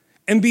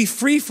and be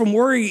free from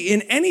worry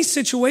in any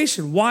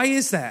situation? Why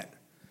is that?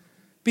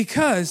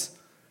 Because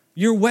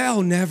your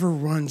well never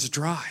runs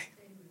dry.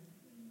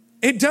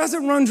 It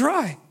doesn't run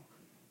dry.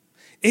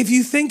 If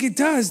you think it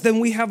does, then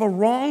we have a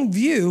wrong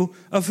view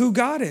of who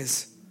God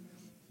is.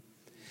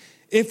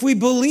 If we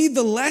believe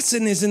the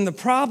lesson is in the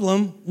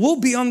problem, we'll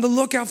be on the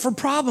lookout for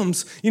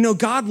problems. You know,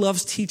 God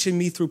loves teaching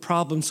me through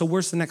problems, so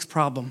where's the next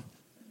problem?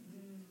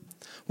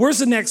 Where's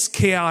the next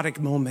chaotic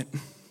moment?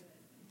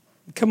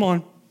 Come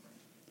on.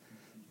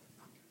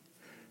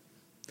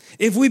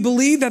 If we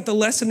believe that the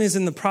lesson is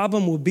in the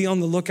problem, we'll be on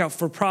the lookout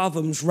for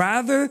problems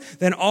rather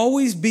than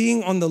always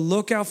being on the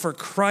lookout for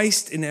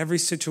Christ in every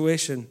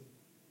situation.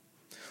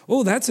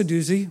 Oh, that's a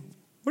doozy.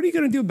 What are you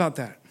going to do about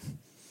that?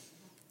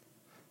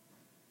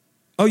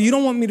 Oh, you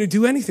don't want me to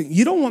do anything.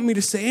 You don't want me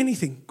to say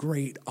anything.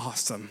 Great,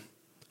 awesome.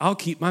 I'll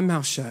keep my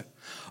mouth shut.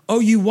 Oh,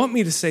 you want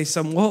me to say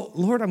something? Well,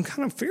 Lord, I'm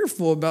kind of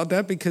fearful about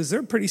that because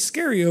they're pretty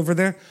scary over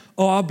there.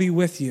 Oh, I'll be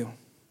with you.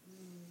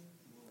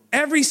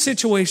 Every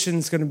situation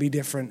is going to be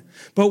different,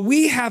 but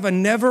we have a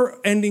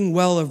never-ending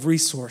well of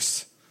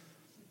resource.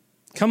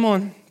 Come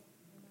on.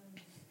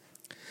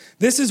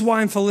 This is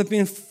why in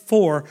Philippians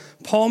 4,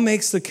 Paul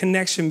makes the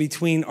connection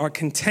between our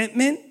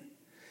contentment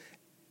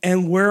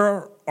and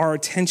where our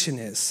attention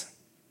is.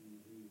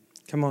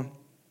 Come on.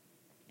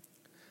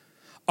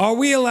 Are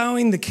we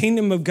allowing the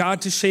kingdom of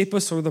God to shape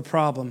us or the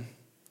problem?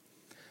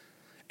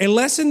 A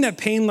lesson that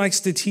pain likes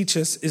to teach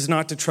us is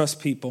not to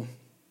trust people.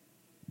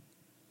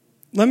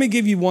 Let me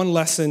give you one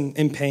lesson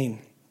in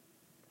pain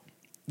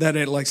that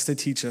it likes to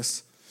teach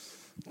us.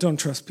 Don't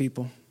trust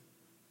people.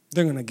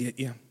 They're going to get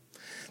you.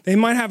 They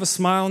might have a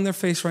smile on their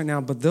face right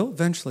now, but they'll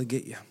eventually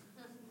get you.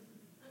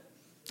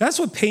 That's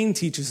what pain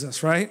teaches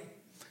us, right?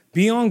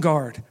 Be on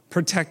guard.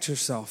 Protect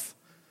yourself.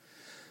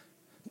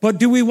 But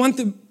do we want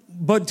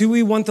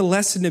the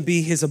lesson to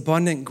be his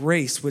abundant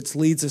grace, which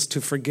leads us to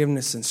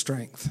forgiveness and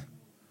strength?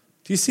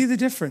 Do you see the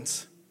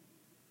difference?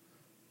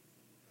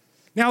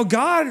 Now,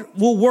 God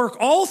will work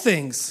all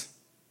things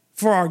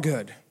for our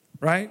good,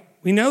 right?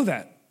 We know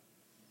that.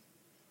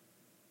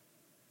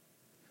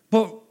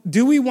 But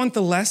do we want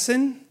the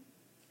lesson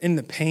in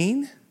the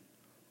pain?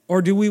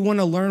 Or do we want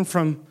to learn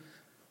from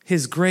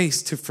his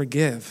grace to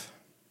forgive?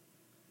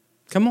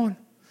 Come on.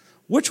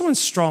 Which one's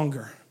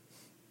stronger?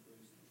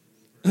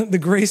 The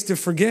grace to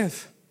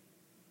forgive.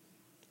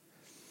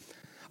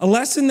 A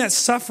lesson that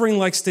suffering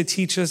likes to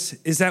teach us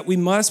is that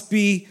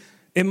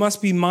it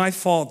must be my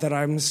fault that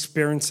I'm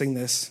experiencing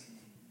this.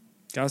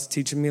 God's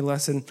teaching me a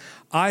lesson.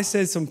 I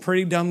said some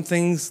pretty dumb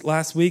things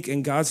last week,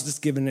 and God's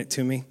just giving it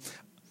to me.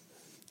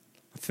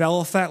 I fell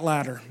off that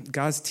ladder.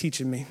 God's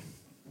teaching me.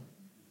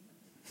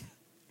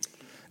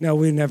 No,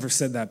 we never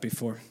said that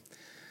before.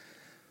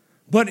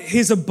 But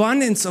his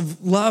abundance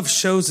of love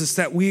shows us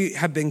that we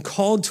have been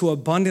called to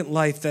abundant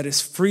life that is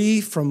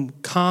free from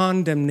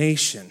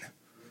condemnation.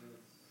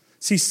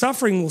 See,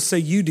 suffering will say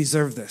you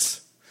deserve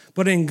this.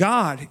 But in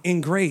God,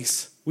 in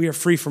grace, we are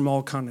free from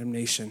all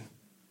condemnation.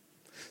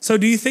 So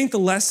do you think the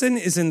lesson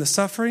is in the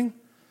suffering?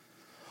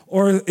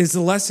 Or is the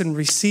lesson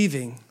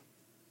receiving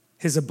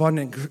his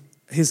abundant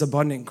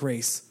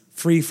grace,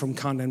 free from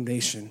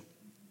condemnation?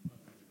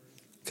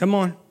 Come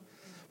on.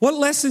 What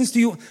lessons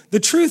do you... The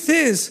truth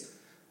is,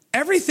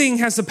 everything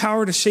has the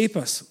power to shape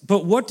us.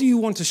 But what do you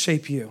want to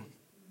shape you?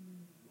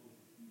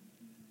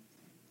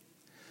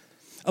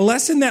 A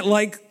lesson that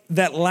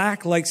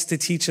lack likes to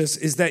teach us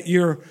is that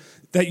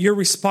you're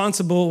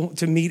responsible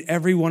to meet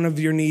every one of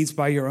your needs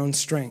by your own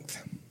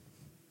strength.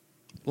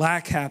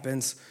 Lack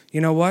happens. You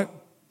know what?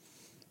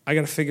 I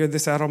got to figure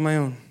this out on my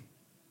own.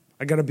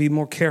 I got to be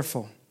more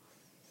careful.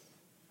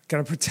 I got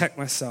to protect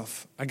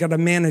myself. I got to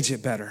manage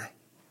it better.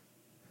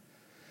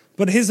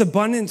 But his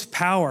abundant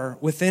power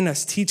within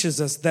us teaches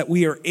us that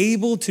we are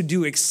able to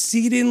do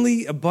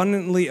exceedingly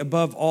abundantly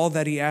above all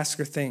that he asks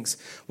or thinks.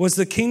 Was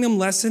the kingdom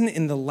lesson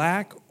in the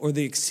lack or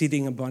the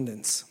exceeding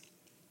abundance?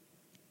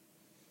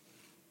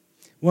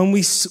 When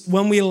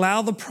we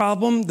allow the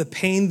problem, the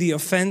pain, the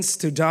offense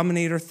to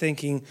dominate our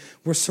thinking,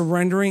 we're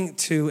surrendering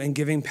to and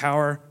giving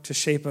power to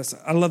shape us.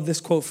 I love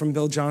this quote from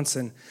Bill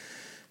Johnson.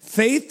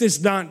 Faith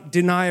does not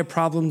deny a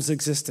problem's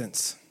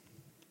existence.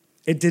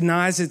 It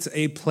denies it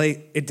a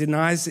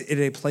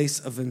place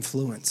of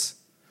influence.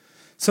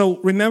 So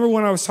remember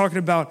when I was talking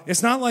about,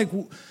 it's not like,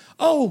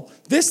 oh,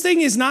 this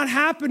thing is not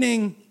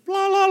happening,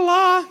 blah, blah,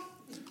 blah.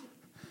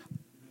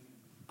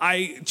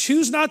 I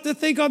choose not to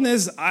think on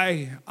this.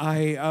 I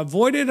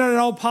avoid it at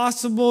all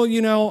possible.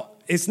 You know,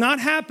 it's not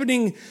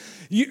happening.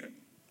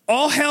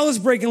 All hell is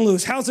breaking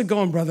loose. How's it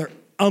going, brother?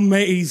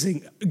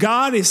 Amazing.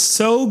 God is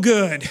so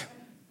good.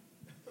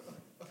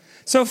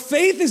 So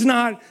faith is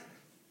not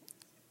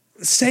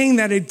saying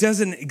that it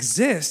doesn't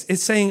exist.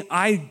 It's saying,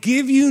 I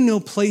give you no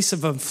place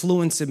of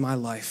influence in my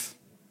life.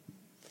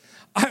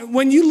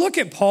 When you look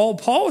at Paul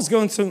was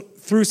going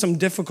through some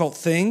difficult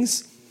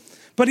things.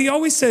 But he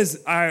always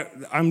says,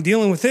 I'm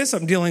dealing with this,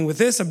 I'm dealing with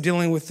this, I'm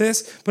dealing with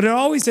this. But it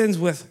always ends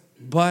with,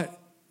 but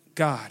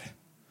God.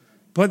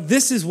 But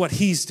this is what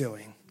he's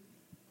doing.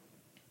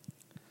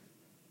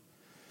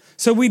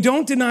 So we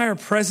don't deny our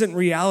present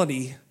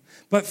reality,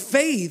 but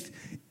faith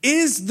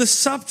is the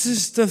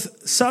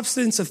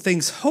substance of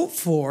things hoped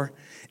for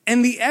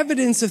and the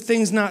evidence of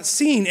things not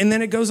seen. And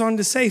then it goes on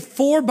to say,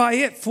 for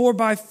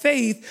by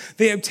faith,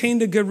 they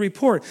obtained a good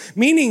report.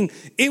 Meaning,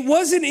 it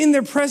wasn't in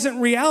their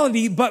present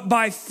reality, but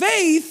by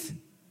faith,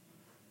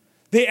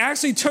 they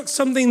actually took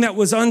something that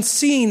was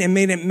unseen and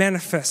made it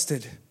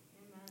manifested.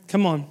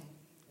 Come on.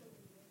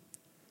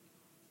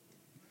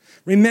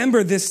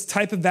 Remember, this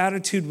type of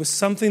attitude was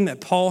something that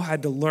Paul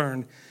had to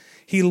learn.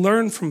 He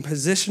learned from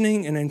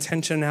positioning and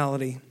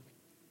intentionality.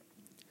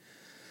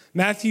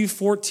 Matthew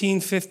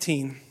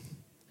 14:15.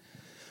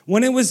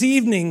 When it was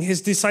evening,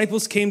 his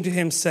disciples came to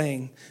him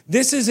saying,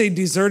 "This is a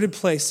deserted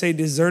place." Say,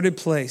 deserted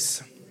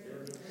place.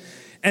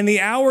 "And the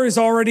hour is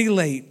already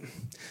late.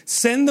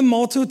 Send the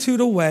multitude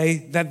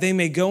away that they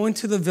may go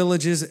into the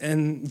villages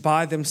and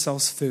buy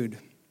themselves food."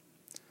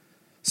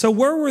 So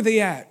where were they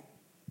at?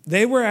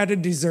 They were at a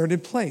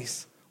deserted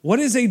place. What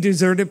is a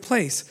deserted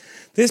place?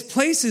 This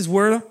place is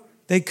where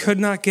they could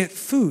not get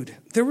food.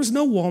 There was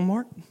no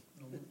Walmart,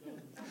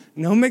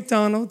 no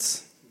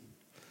McDonald's,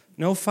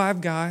 no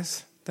Five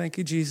Guys. Thank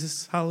you,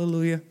 Jesus.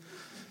 Hallelujah.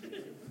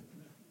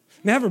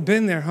 Never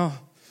been there, huh?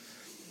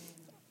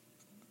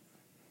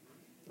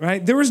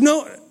 Right?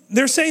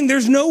 They're saying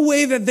there's no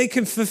way that they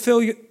can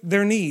fulfill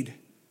their need.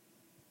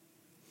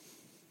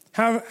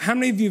 How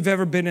many of you have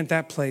ever been at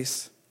that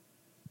place?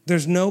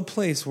 There's no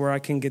place where I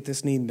can get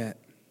this need met.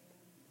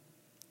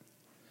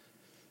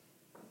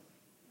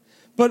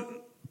 But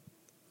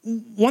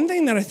one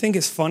thing that I think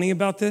is funny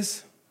about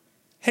this,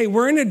 hey,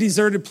 we're in a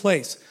deserted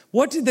place.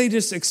 What did they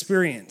just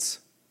experience?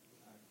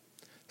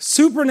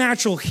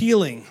 Supernatural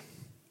healing.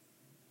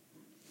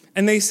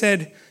 And they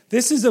said,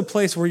 this is a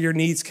place where your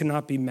needs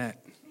cannot be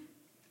met.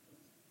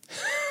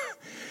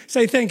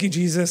 Say, thank you,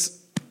 Jesus.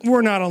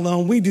 We're not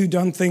alone. We do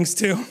dumb things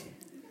too.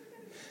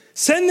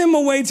 Send them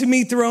away to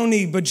meet their own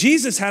need. But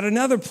Jesus had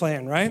another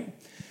plan, right?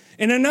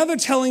 In another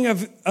telling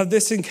of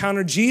this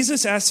encounter,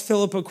 Jesus asked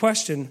Philip a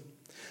question.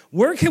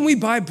 Where can we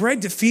buy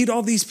bread to feed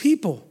all these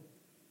people?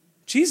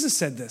 Jesus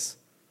said this.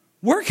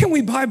 Where can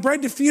we buy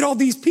bread to feed all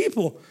these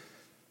people?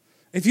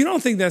 If you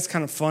don't think that's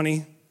kind of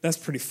funny, that's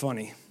pretty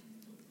funny.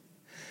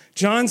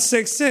 John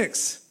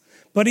 6:6.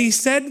 But he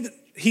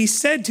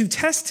said to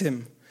test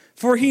him,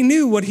 for he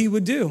knew what he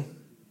would do.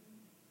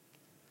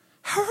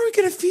 How are we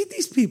going to feed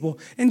these people?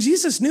 And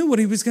Jesus knew what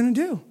he was going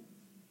to do.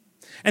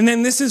 And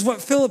then this is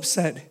what Philip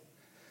said.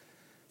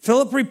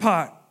 Philip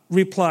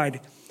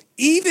replied,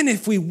 even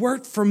if we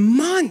worked for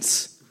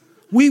months,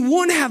 we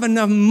wouldn't have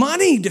enough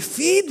money to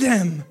feed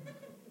them.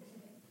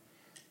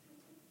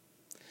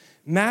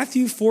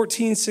 Matthew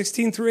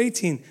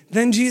 14:16-18.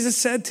 Then Jesus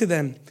said to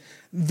them,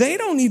 they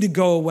don't need to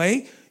go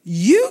away.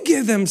 You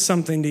give them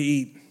something to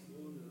eat.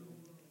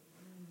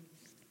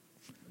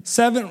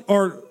 7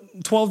 or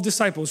 12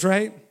 disciples,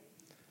 right?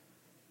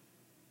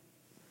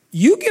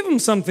 You give them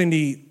something to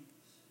eat.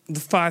 The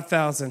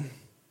 5,000.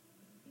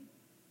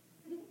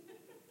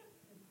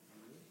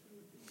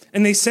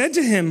 And they said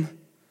to him,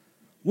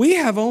 we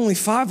have only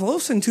 5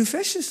 loaves and 2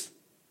 fishes.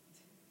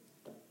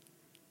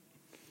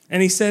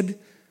 And he said,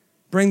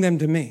 bring them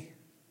to me.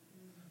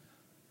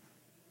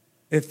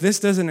 If this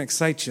doesn't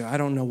excite you, I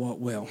don't know what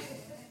will.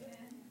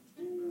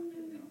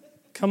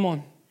 Come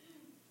on.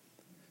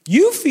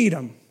 You feed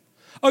them.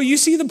 Oh, you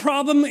see the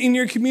problem in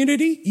your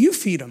community? You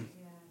feed them.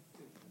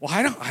 Well,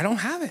 I don't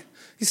have it.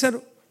 He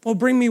said, well,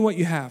 bring me what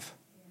you have.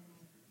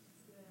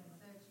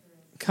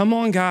 Come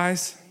on,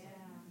 guys.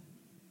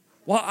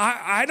 Well,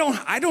 I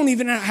don't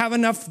even have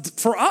enough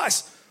for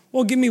us.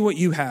 Well, give me what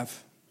you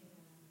have.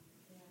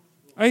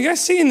 Are you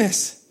guys seeing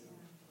this?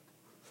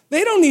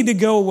 They don't need to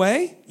go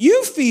away.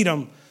 You feed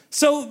them.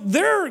 So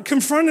they're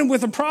confronted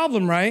with a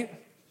problem, right?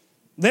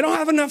 They don't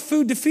have enough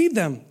food to feed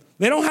them.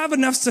 They don't have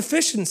enough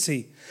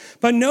sufficiency.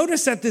 But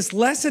notice that this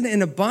lesson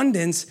in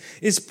abundance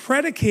is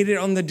predicated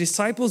on the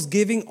disciples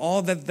giving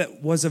all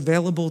that was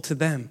available to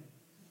them.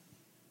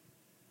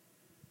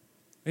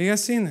 Are you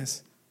guys seeing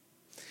this?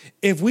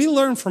 If we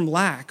learn from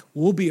lack,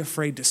 we'll be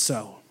afraid to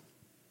sow.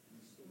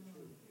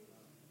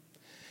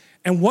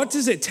 And what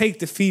does it take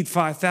to feed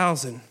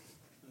 5,000?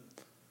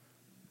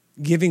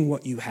 Giving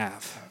what you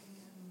have.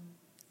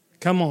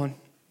 Come on.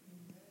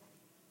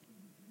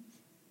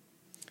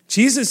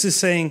 Jesus is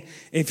saying,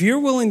 if you're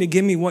willing to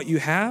give me what you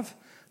have,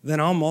 then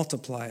I'll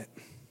multiply it.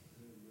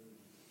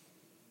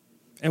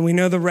 And we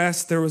know the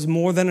rest. There was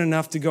more than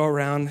enough to go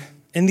around.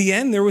 In the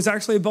end, there was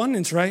actually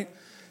abundance, right?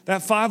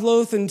 That 5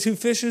 loaves and 2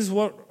 fishes,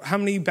 how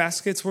many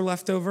baskets were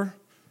left over?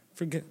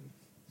 Forget.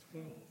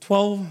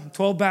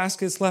 12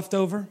 baskets left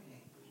over.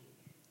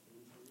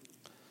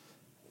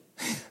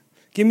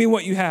 Give me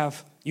what you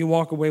have. You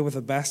walk away with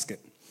a basket.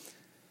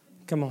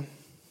 Come on.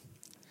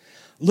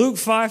 Luke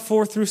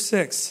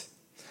 5:4-6.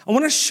 I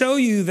want to show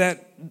you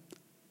that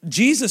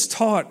Jesus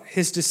taught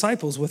his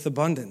disciples with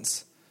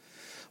abundance.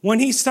 When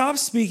he stopped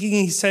speaking,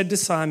 he said to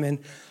Simon,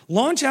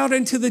 launch out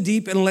into the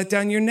deep and let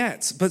down your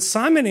nets. But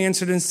Simon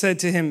answered and said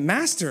to him,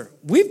 Master,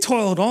 we've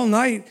toiled all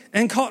night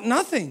and caught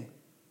nothing.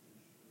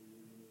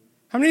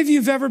 How many of you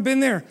have ever been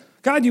there?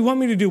 God, you want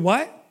me to do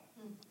what?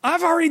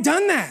 I've already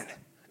done that.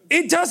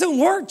 It doesn't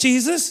work,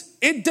 Jesus.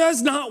 It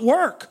does not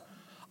work.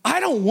 I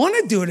don't want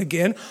to do it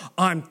again.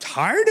 I'm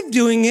tired of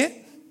doing it.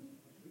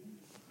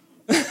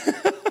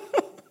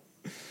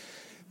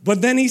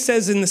 But then he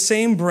says in the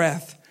same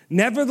breath,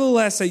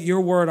 nevertheless, at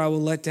your word, I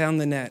will let down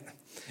the net.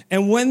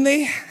 And when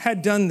they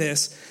had done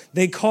this,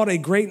 they caught a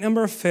great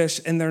number of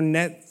fish, and their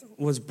net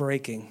was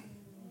breaking.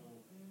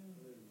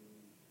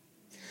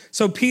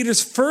 So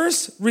Peter's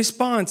first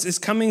response is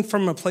coming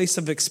from a place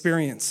of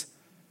experience.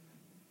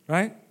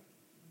 right?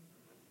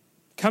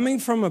 Coming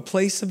from a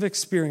place of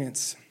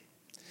experience,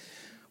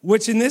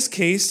 which in this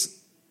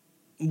case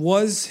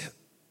was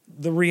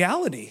the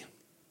reality,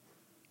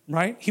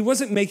 right? He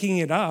wasn't making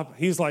it up.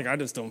 He was like, I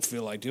just don't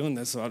feel like doing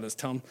this, so I'll just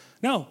tell him.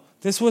 No,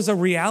 this was a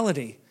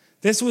reality.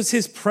 This was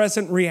his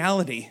present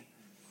reality.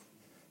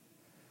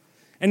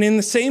 And in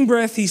the same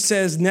breath, he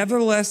says,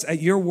 nevertheless,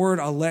 at your word,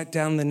 I'll let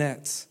down the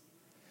nets.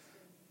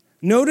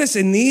 Notice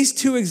in these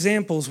two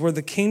examples where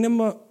the kingdom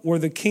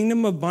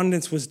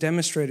abundance was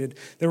demonstrated,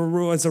 there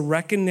was a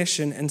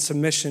recognition and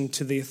submission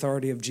to the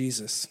authority of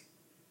Jesus.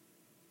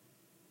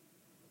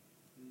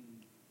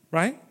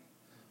 Right?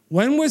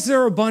 When was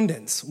there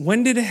abundance?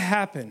 When did it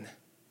happen?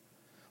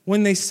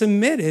 When they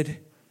submitted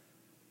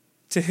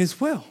to his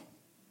will.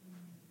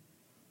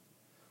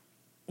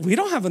 We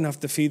don't have enough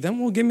to feed them.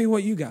 Well, give me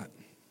what you got.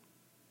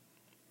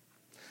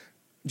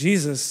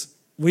 Jesus,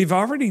 we've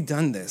already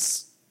done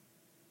this.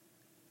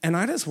 And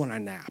I just want a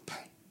nap.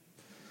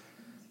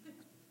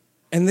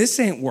 And this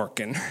ain't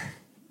working.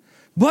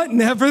 But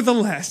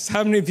nevertheless,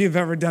 how many of you have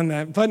ever done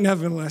that? But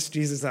nevertheless,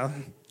 Jesus out.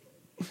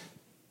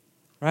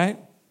 Right?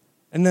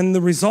 And then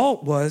the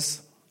result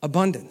was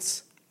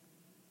abundance.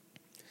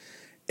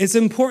 It's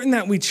important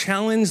that we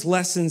challenge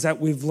lessons that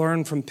we've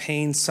learned from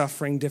pain,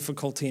 suffering,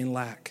 difficulty, and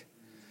lack.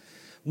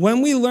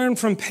 When we learn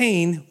from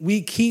pain,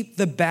 we keep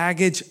the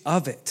baggage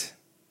of it.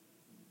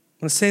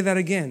 I'm going to say that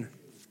again.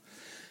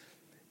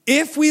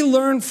 If we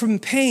learn from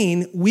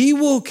pain, we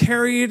will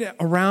carry it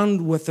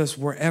around with us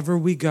wherever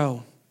we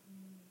go.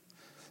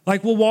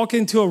 Like we'll walk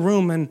into a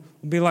room and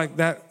be like,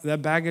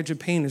 that baggage of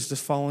pain is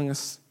just following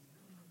us.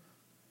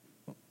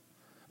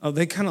 Oh,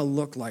 they kind of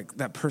look like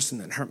that person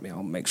that hurt me.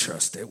 I'll make sure I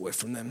stay away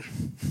from them.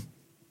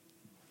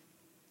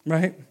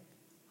 Right?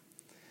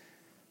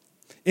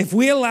 If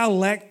we allow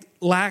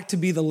lack to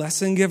be the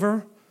lesson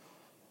giver,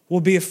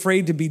 we'll be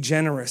afraid to be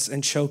generous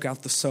and choke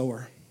out the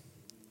sower.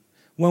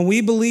 When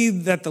we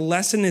believe that the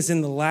lesson is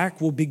in the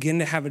lack, we'll begin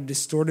to have a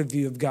distorted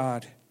view of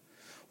God.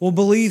 We'll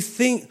believe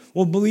things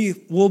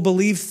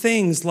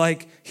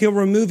like he'll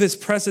remove his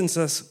presence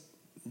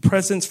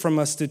from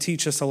us to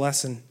teach us a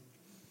lesson.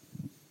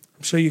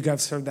 I'm sure you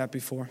guys heard that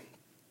before.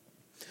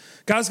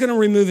 God's going to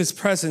remove his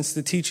presence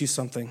to teach you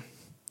something.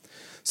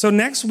 So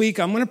next week,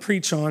 I'm going to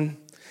preach on,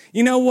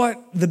 you know what?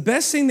 The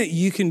best thing that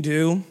you can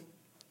do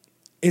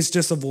is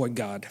just avoid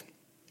God,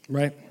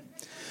 right?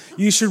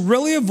 You should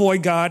really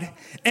avoid God.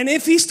 And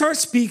if he starts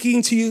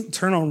speaking to you,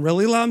 turn on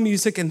really loud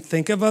music and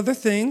think of other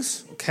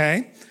things,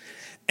 okay?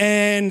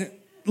 And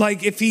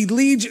like if he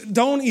leads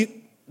you,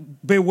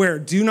 beware,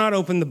 do not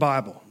open the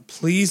Bible.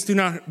 Please do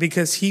not,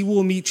 because he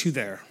will meet you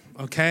there,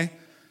 okay?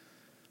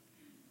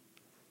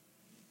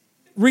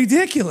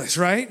 Ridiculous,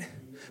 right?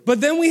 But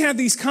then we have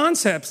these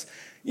concepts.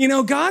 You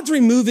know, God's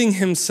removing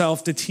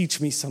himself to teach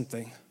me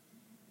something.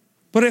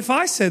 But if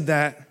I said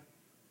that,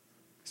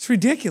 it's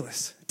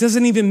ridiculous. It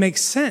doesn't even make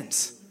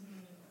sense.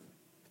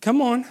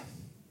 Come on.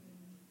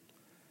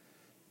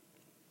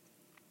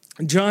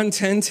 John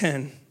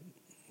 10:10.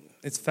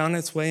 It's found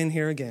its way in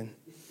here again.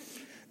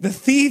 The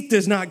thief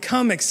does not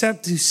come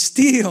except to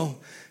steal,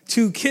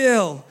 to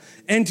kill,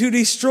 and to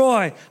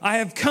destroy. I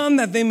have come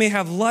that they may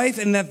have life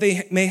and that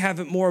they may have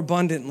it more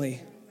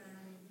abundantly.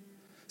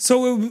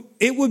 So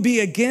it would be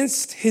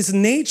against his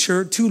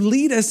nature to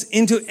lead us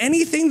into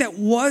anything that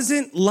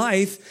wasn't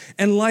life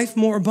and life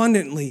more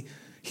abundantly.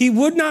 He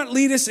would not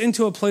lead us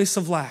into a place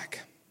of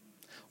lack.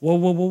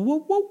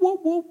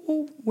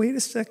 Whoa. Wait a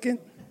second.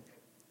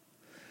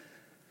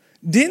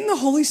 Didn't the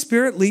Holy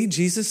Spirit lead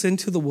Jesus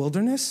into the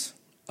wilderness?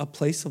 A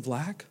place of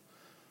lack?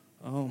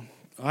 Oh,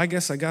 I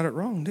guess I got it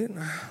wrong, didn't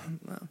I?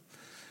 No.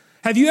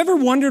 Have you ever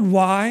wondered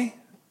why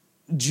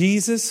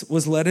Jesus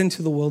was led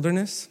into the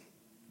wilderness?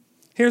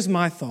 Here's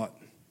my thought.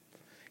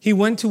 He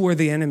went to where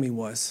the enemy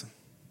was.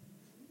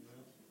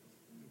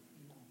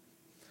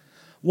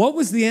 What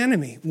was the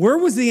enemy? Where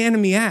was the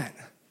enemy at?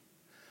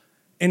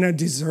 In a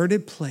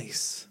deserted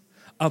place,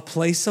 a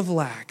place of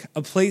lack,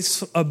 a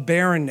place of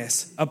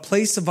barrenness, a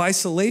place of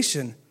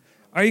isolation.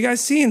 Are you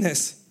guys seeing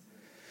this?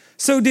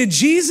 So did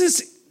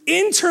Jesus'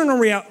 internal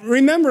reality,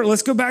 remember,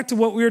 let's go back to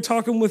what we were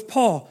talking with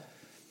Paul.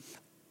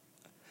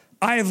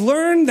 I have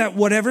learned that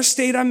whatever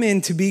state I'm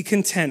in, to be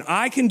content.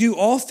 I can do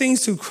all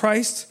things through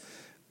Christ.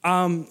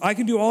 Oh,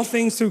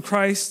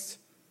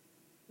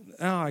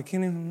 I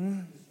can't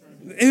even.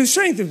 It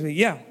strengthens me.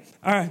 Yeah.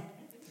 All right.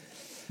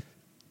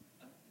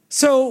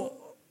 So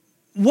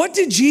what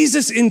did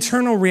Jesus'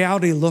 internal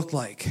reality look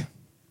like?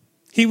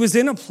 He was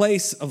in a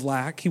place of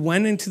lack. He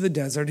went into the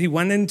desert. He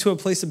went into a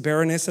place of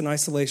barrenness and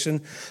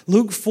isolation.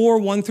 Luke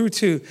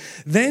 4:1-2.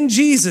 Then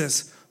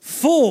Jesus,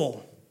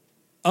 full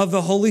of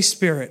the Holy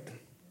Spirit.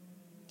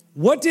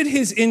 What did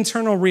his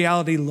internal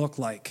reality look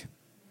like?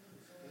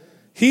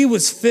 He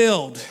was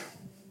filled.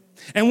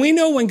 And we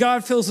know when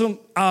God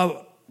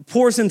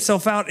pours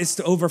himself out, it's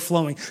to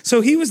overflowing. So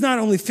he was not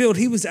only filled,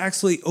 he was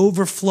actually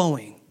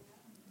overflowing.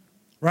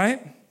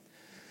 Right?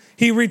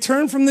 He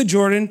returned from the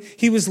Jordan.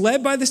 He was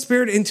led by the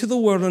Spirit into the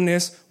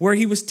wilderness where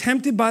he was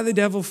tempted by the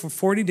devil for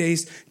 40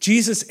 days.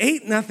 Jesus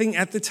ate nothing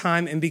at the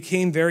time and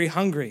became very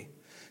hungry.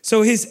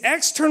 So his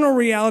external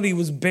reality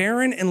was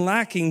barren and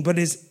lacking, but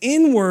his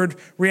inward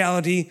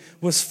reality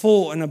was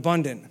full and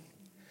abundant.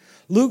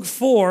 Luke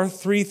 4,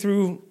 3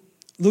 through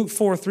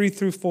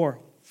 4.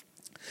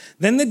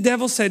 Then the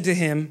devil said to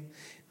him,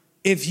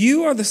 "If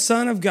you are the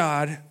Son of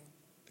God,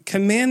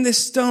 command this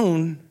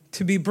stone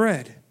to be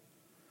bread."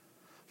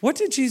 What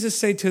did Jesus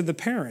say to the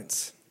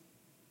parents?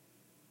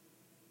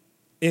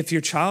 If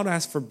your child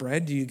asks for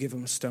bread, do you give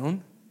him a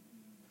stone?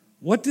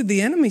 What did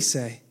the enemy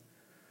say?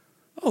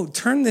 Oh,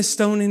 turn this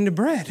stone into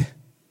bread.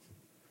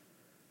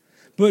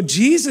 But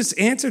Jesus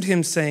answered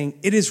him, saying,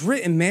 "It is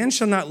written, man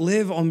shall not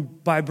live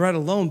by bread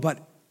alone,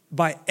 but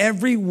by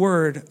every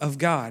word of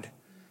God."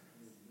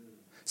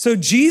 So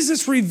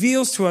Jesus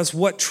reveals to us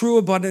what true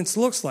abundance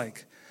looks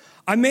like.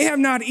 I may have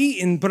not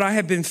eaten, but I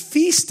have been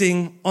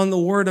feasting on the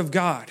word of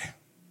God.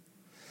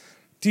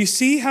 Do you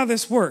see how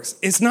this works?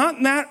 It's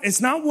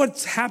not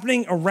what's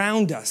happening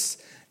around us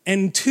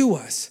and to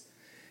us.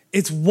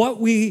 It's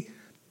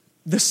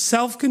the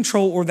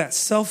self-control or that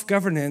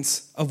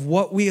self-governance of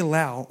what we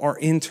allow our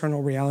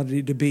internal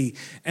reality to be.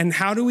 And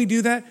how do we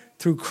do that?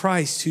 Through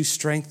Christ who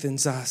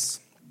strengthens us.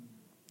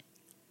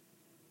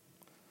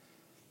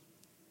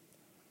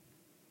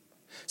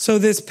 So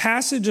this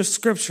passage of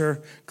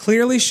Scripture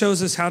clearly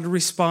shows us how to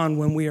respond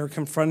when we are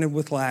confronted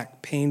with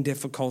lack, pain,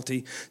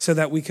 difficulty, so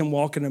that we can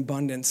walk in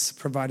abundance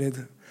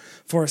provided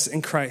for us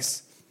in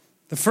Christ.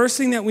 The first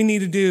thing that we need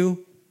to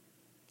do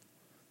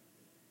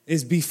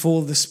is be full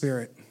of the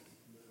Spirit.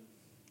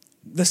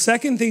 The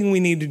second thing we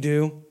need to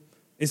do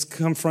is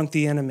confront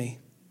the enemy.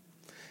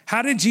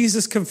 How did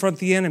Jesus confront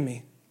the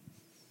enemy?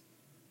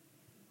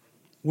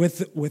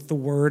 With the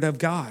Word of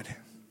God.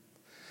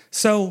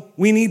 So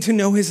we need to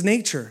know his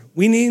nature.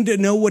 We need to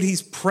know what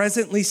he's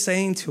presently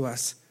saying to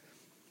us.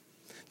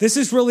 This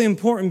is really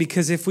important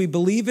because if we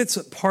believe it's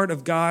a part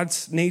of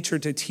God's nature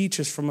to teach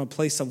us from a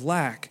place of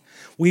lack,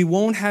 we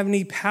won't have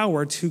any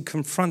power to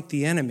confront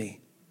the enemy.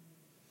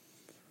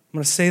 I'm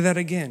going to say that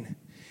again.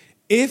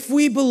 If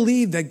we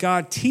believe that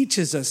God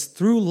teaches us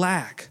through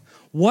lack,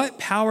 what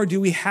power do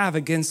we have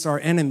against our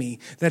enemy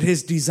that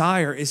his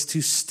desire is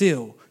to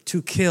steal,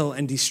 to kill,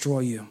 and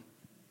destroy you?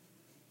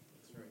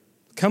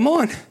 Come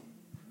on.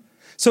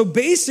 So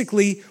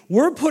basically,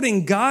 we're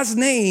putting God's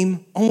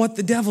name on what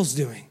the devil's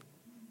doing.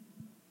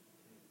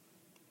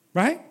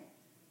 Right?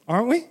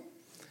 Aren't we?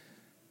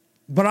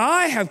 But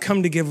I have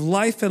come to give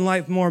life and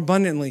life more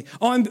abundantly.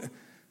 Oh,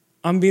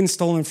 I'm being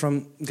stolen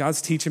from.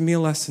 God's teaching me a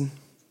lesson.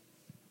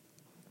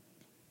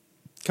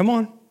 Come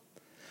on.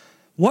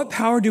 What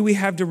power do we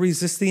have to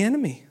resist the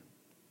enemy?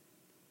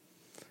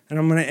 And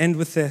I'm going to end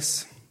with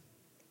this.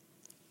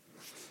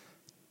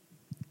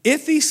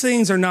 If these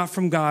things are not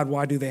from God,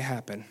 why do they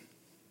happen?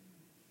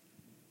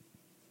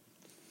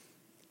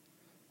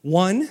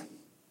 One,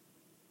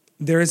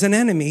 there is an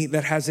enemy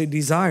that has a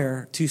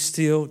desire to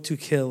steal, to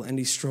kill, and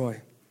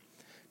destroy.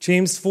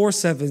 James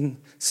 4:7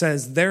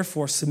 says,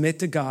 "Therefore submit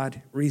to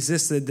God,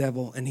 resist the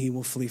devil, and he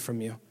will flee from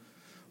you."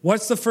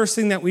 What's the first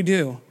thing that we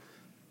do?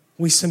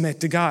 We submit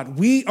to God.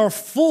 We are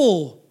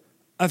full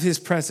of his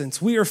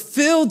presence. We are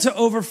filled to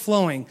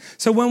overflowing.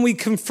 So when we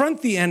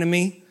confront the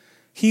enemy,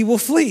 he will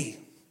flee.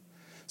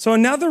 So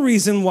another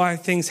reason why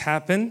things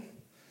happen,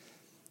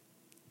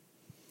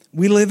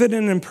 we live in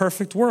an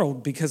imperfect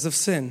world because of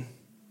sin.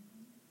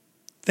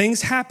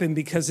 Things happen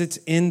because it's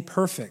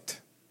imperfect.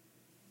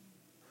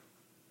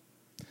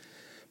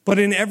 But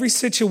in every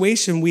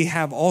situation, we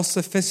have all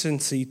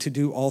sufficiency to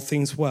do all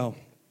things well.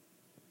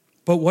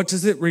 But what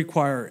does it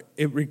require?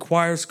 It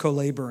requires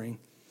co-laboring.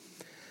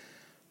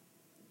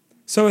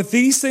 So if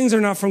these things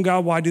are not from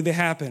God, why do they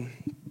happen?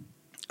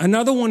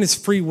 Another one is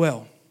free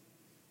will.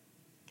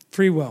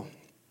 Free will.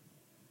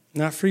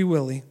 Not free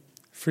willy,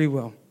 free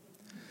will.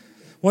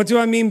 What do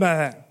I mean by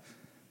that?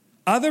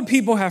 Other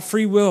people have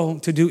free will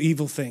to do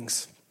evil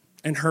things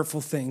and hurtful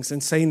things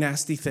and say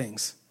nasty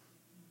things.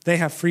 They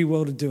have free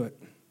will to do it.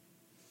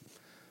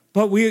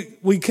 But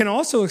we can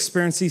also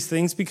experience these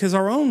things because of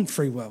our own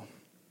free will.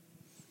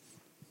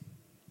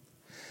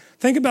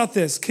 Think about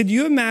this. Could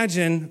you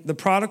imagine the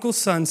prodigal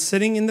son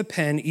sitting in the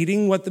pen,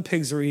 eating what the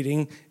pigs are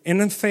eating,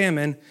 in a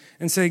famine,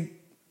 and say,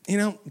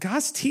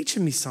 God's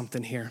teaching me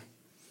something here.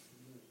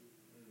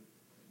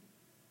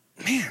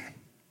 Man.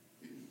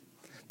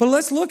 But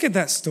let's look at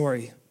that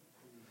story.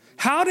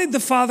 How did the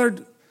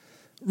father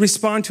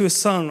respond to his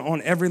son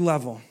on every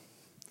level?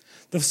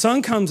 The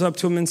son comes up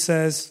to him and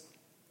says,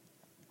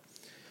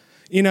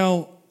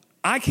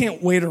 I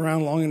can't wait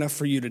around long enough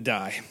for you to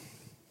die.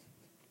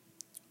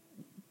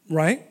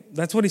 Right?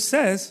 That's what he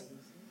says.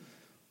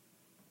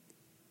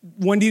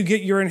 When do you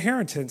get your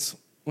inheritance?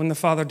 When the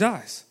father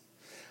dies.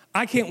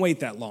 I can't wait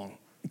that long.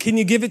 Can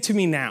you give it to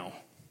me now?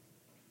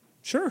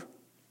 Sure.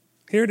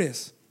 Here it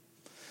is.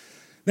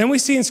 Then we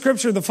see in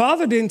Scripture, the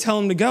father didn't tell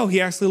him to go.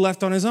 He actually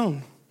left on his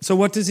own. So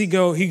what does he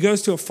go? He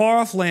goes to a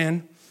far-off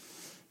land,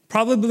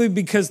 probably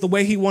because the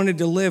way he wanted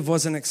to live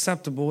wasn't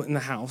acceptable in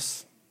the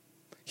house.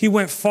 He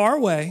went far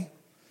away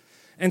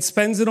and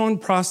spends it on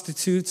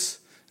prostitutes,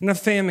 and a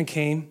famine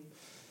came.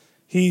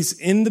 He's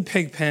in the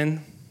pig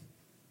pen,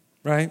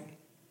 right?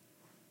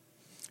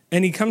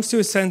 And he comes to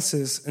his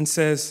senses and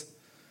says,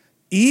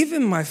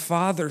 even my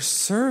father's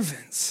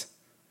servants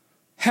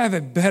have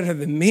it better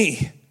than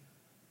me.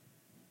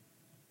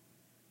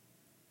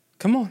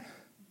 Come on.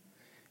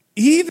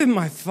 Even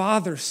my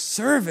father's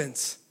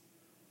servants.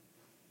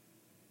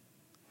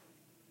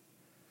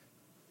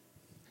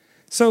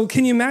 So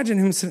can you imagine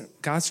him saying,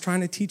 God's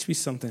trying to teach me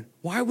something.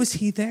 Why was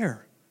he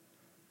there?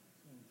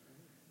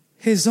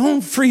 His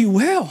own free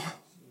will.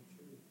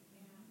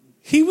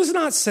 He was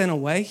not sent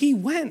away. He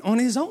went on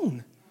his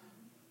own.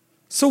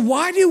 So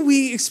why do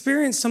we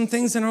experience some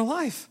things in our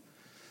life?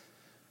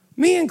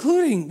 Me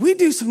including, we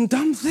do some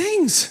dumb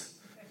things.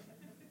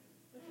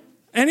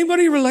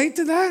 Anybody relate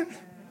to that?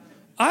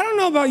 I don't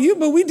know about you,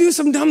 but we do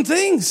some dumb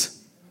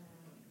things.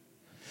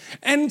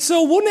 And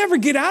so we'll never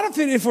get out of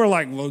it if we're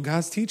like, well,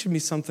 God's teaching me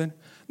something.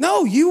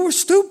 No, you were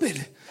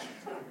stupid.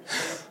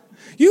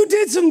 You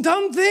did some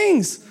dumb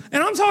things.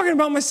 And I'm talking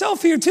about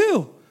myself here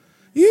too.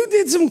 You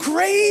did some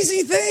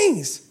crazy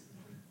things.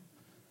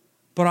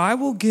 But I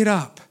will get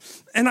up.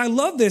 And I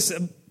love this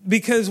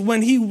because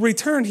when he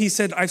returned, he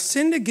said, I've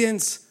sinned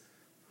against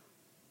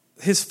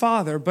his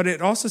father, but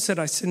it also said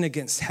I sinned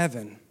against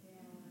heaven.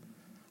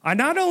 I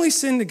not only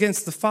sinned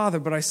against the Father,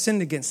 but I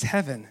sinned against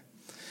heaven.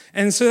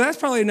 And so that's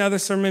probably another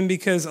sermon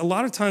because a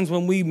lot of times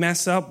when we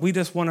mess up, we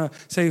just want to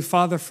say,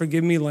 Father,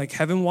 forgive me like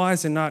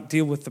heaven-wise and not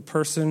deal with the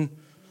person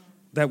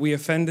that we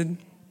offended.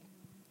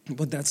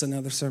 But that's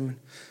another sermon.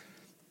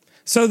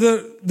 So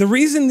the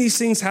reason these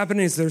things happen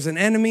is there's an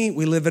enemy.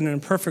 We live in an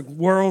imperfect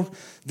world.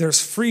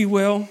 There's free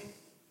will.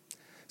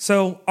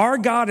 So our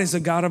God is a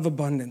God of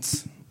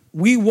abundance.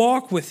 We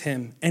walk with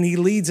him and he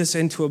leads us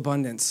into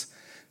abundance.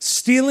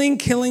 Stealing,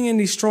 killing, and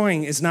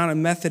destroying is not a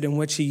method in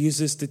which he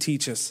uses to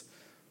teach us.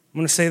 I'm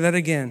going to say that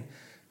again.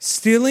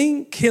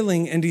 Stealing,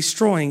 killing, and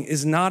destroying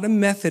is not a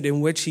method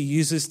in which he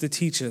uses to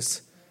teach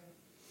us.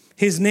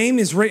 His name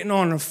is written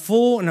on a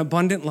full and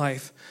abundant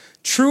life.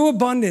 True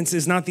abundance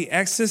is not the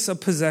excess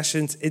of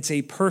possessions, it's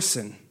a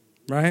person,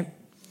 right?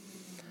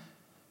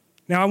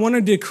 Now, I want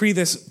to decree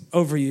this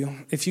over you,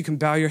 if you can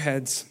bow your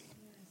heads.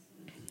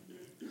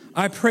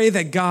 I pray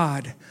that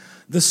God,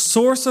 the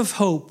source of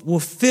hope, will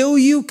fill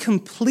you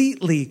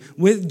completely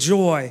with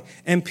joy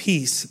and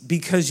peace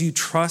because you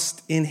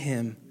trust in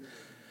him.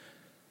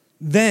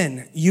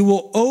 Then you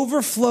will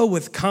overflow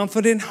with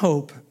confident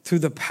hope through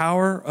the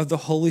power of the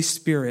Holy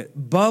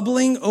Spirit,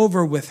 bubbling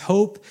over with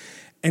hope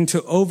and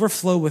to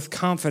overflow with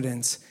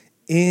confidence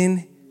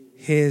in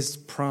his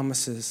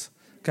promises.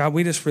 God,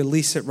 we just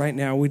release it right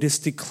now. We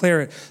just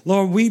declare it.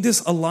 Lord, we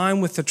just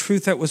align with the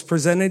truth that was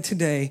presented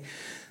today.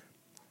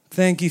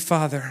 Thank you,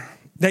 Father,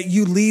 that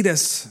you lead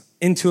us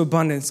into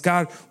abundance.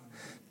 God,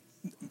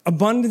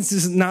 abundance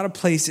is not a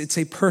place, it's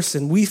a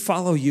person. We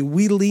follow you.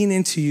 We lean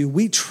into you.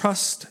 We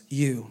trust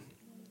you.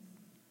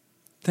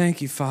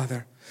 Thank you,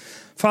 Father.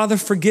 Father,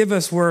 forgive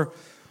us where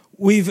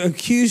we've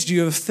accused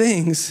you of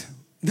things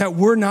that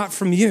were not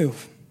from you.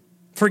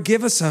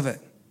 Forgive us of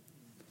it.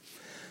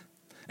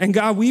 And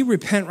God, we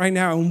repent right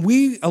now and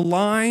we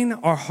align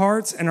our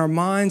hearts and our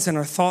minds and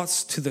our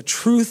thoughts to the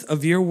truth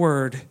of your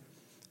word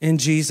in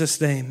Jesus'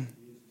 name.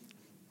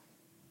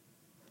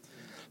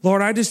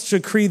 Lord, I just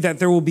decree that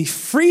there will be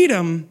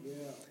freedom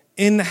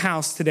in the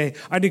house today.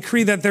 I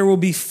decree that there will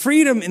be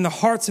freedom in the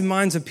hearts and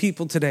minds of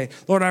people today.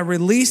 Lord, I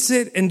release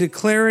it and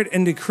declare it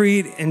and decree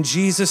it in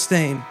Jesus'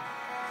 name.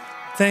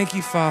 Thank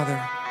you,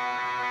 Father.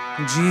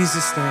 In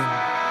Jesus' name,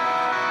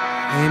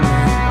 amen.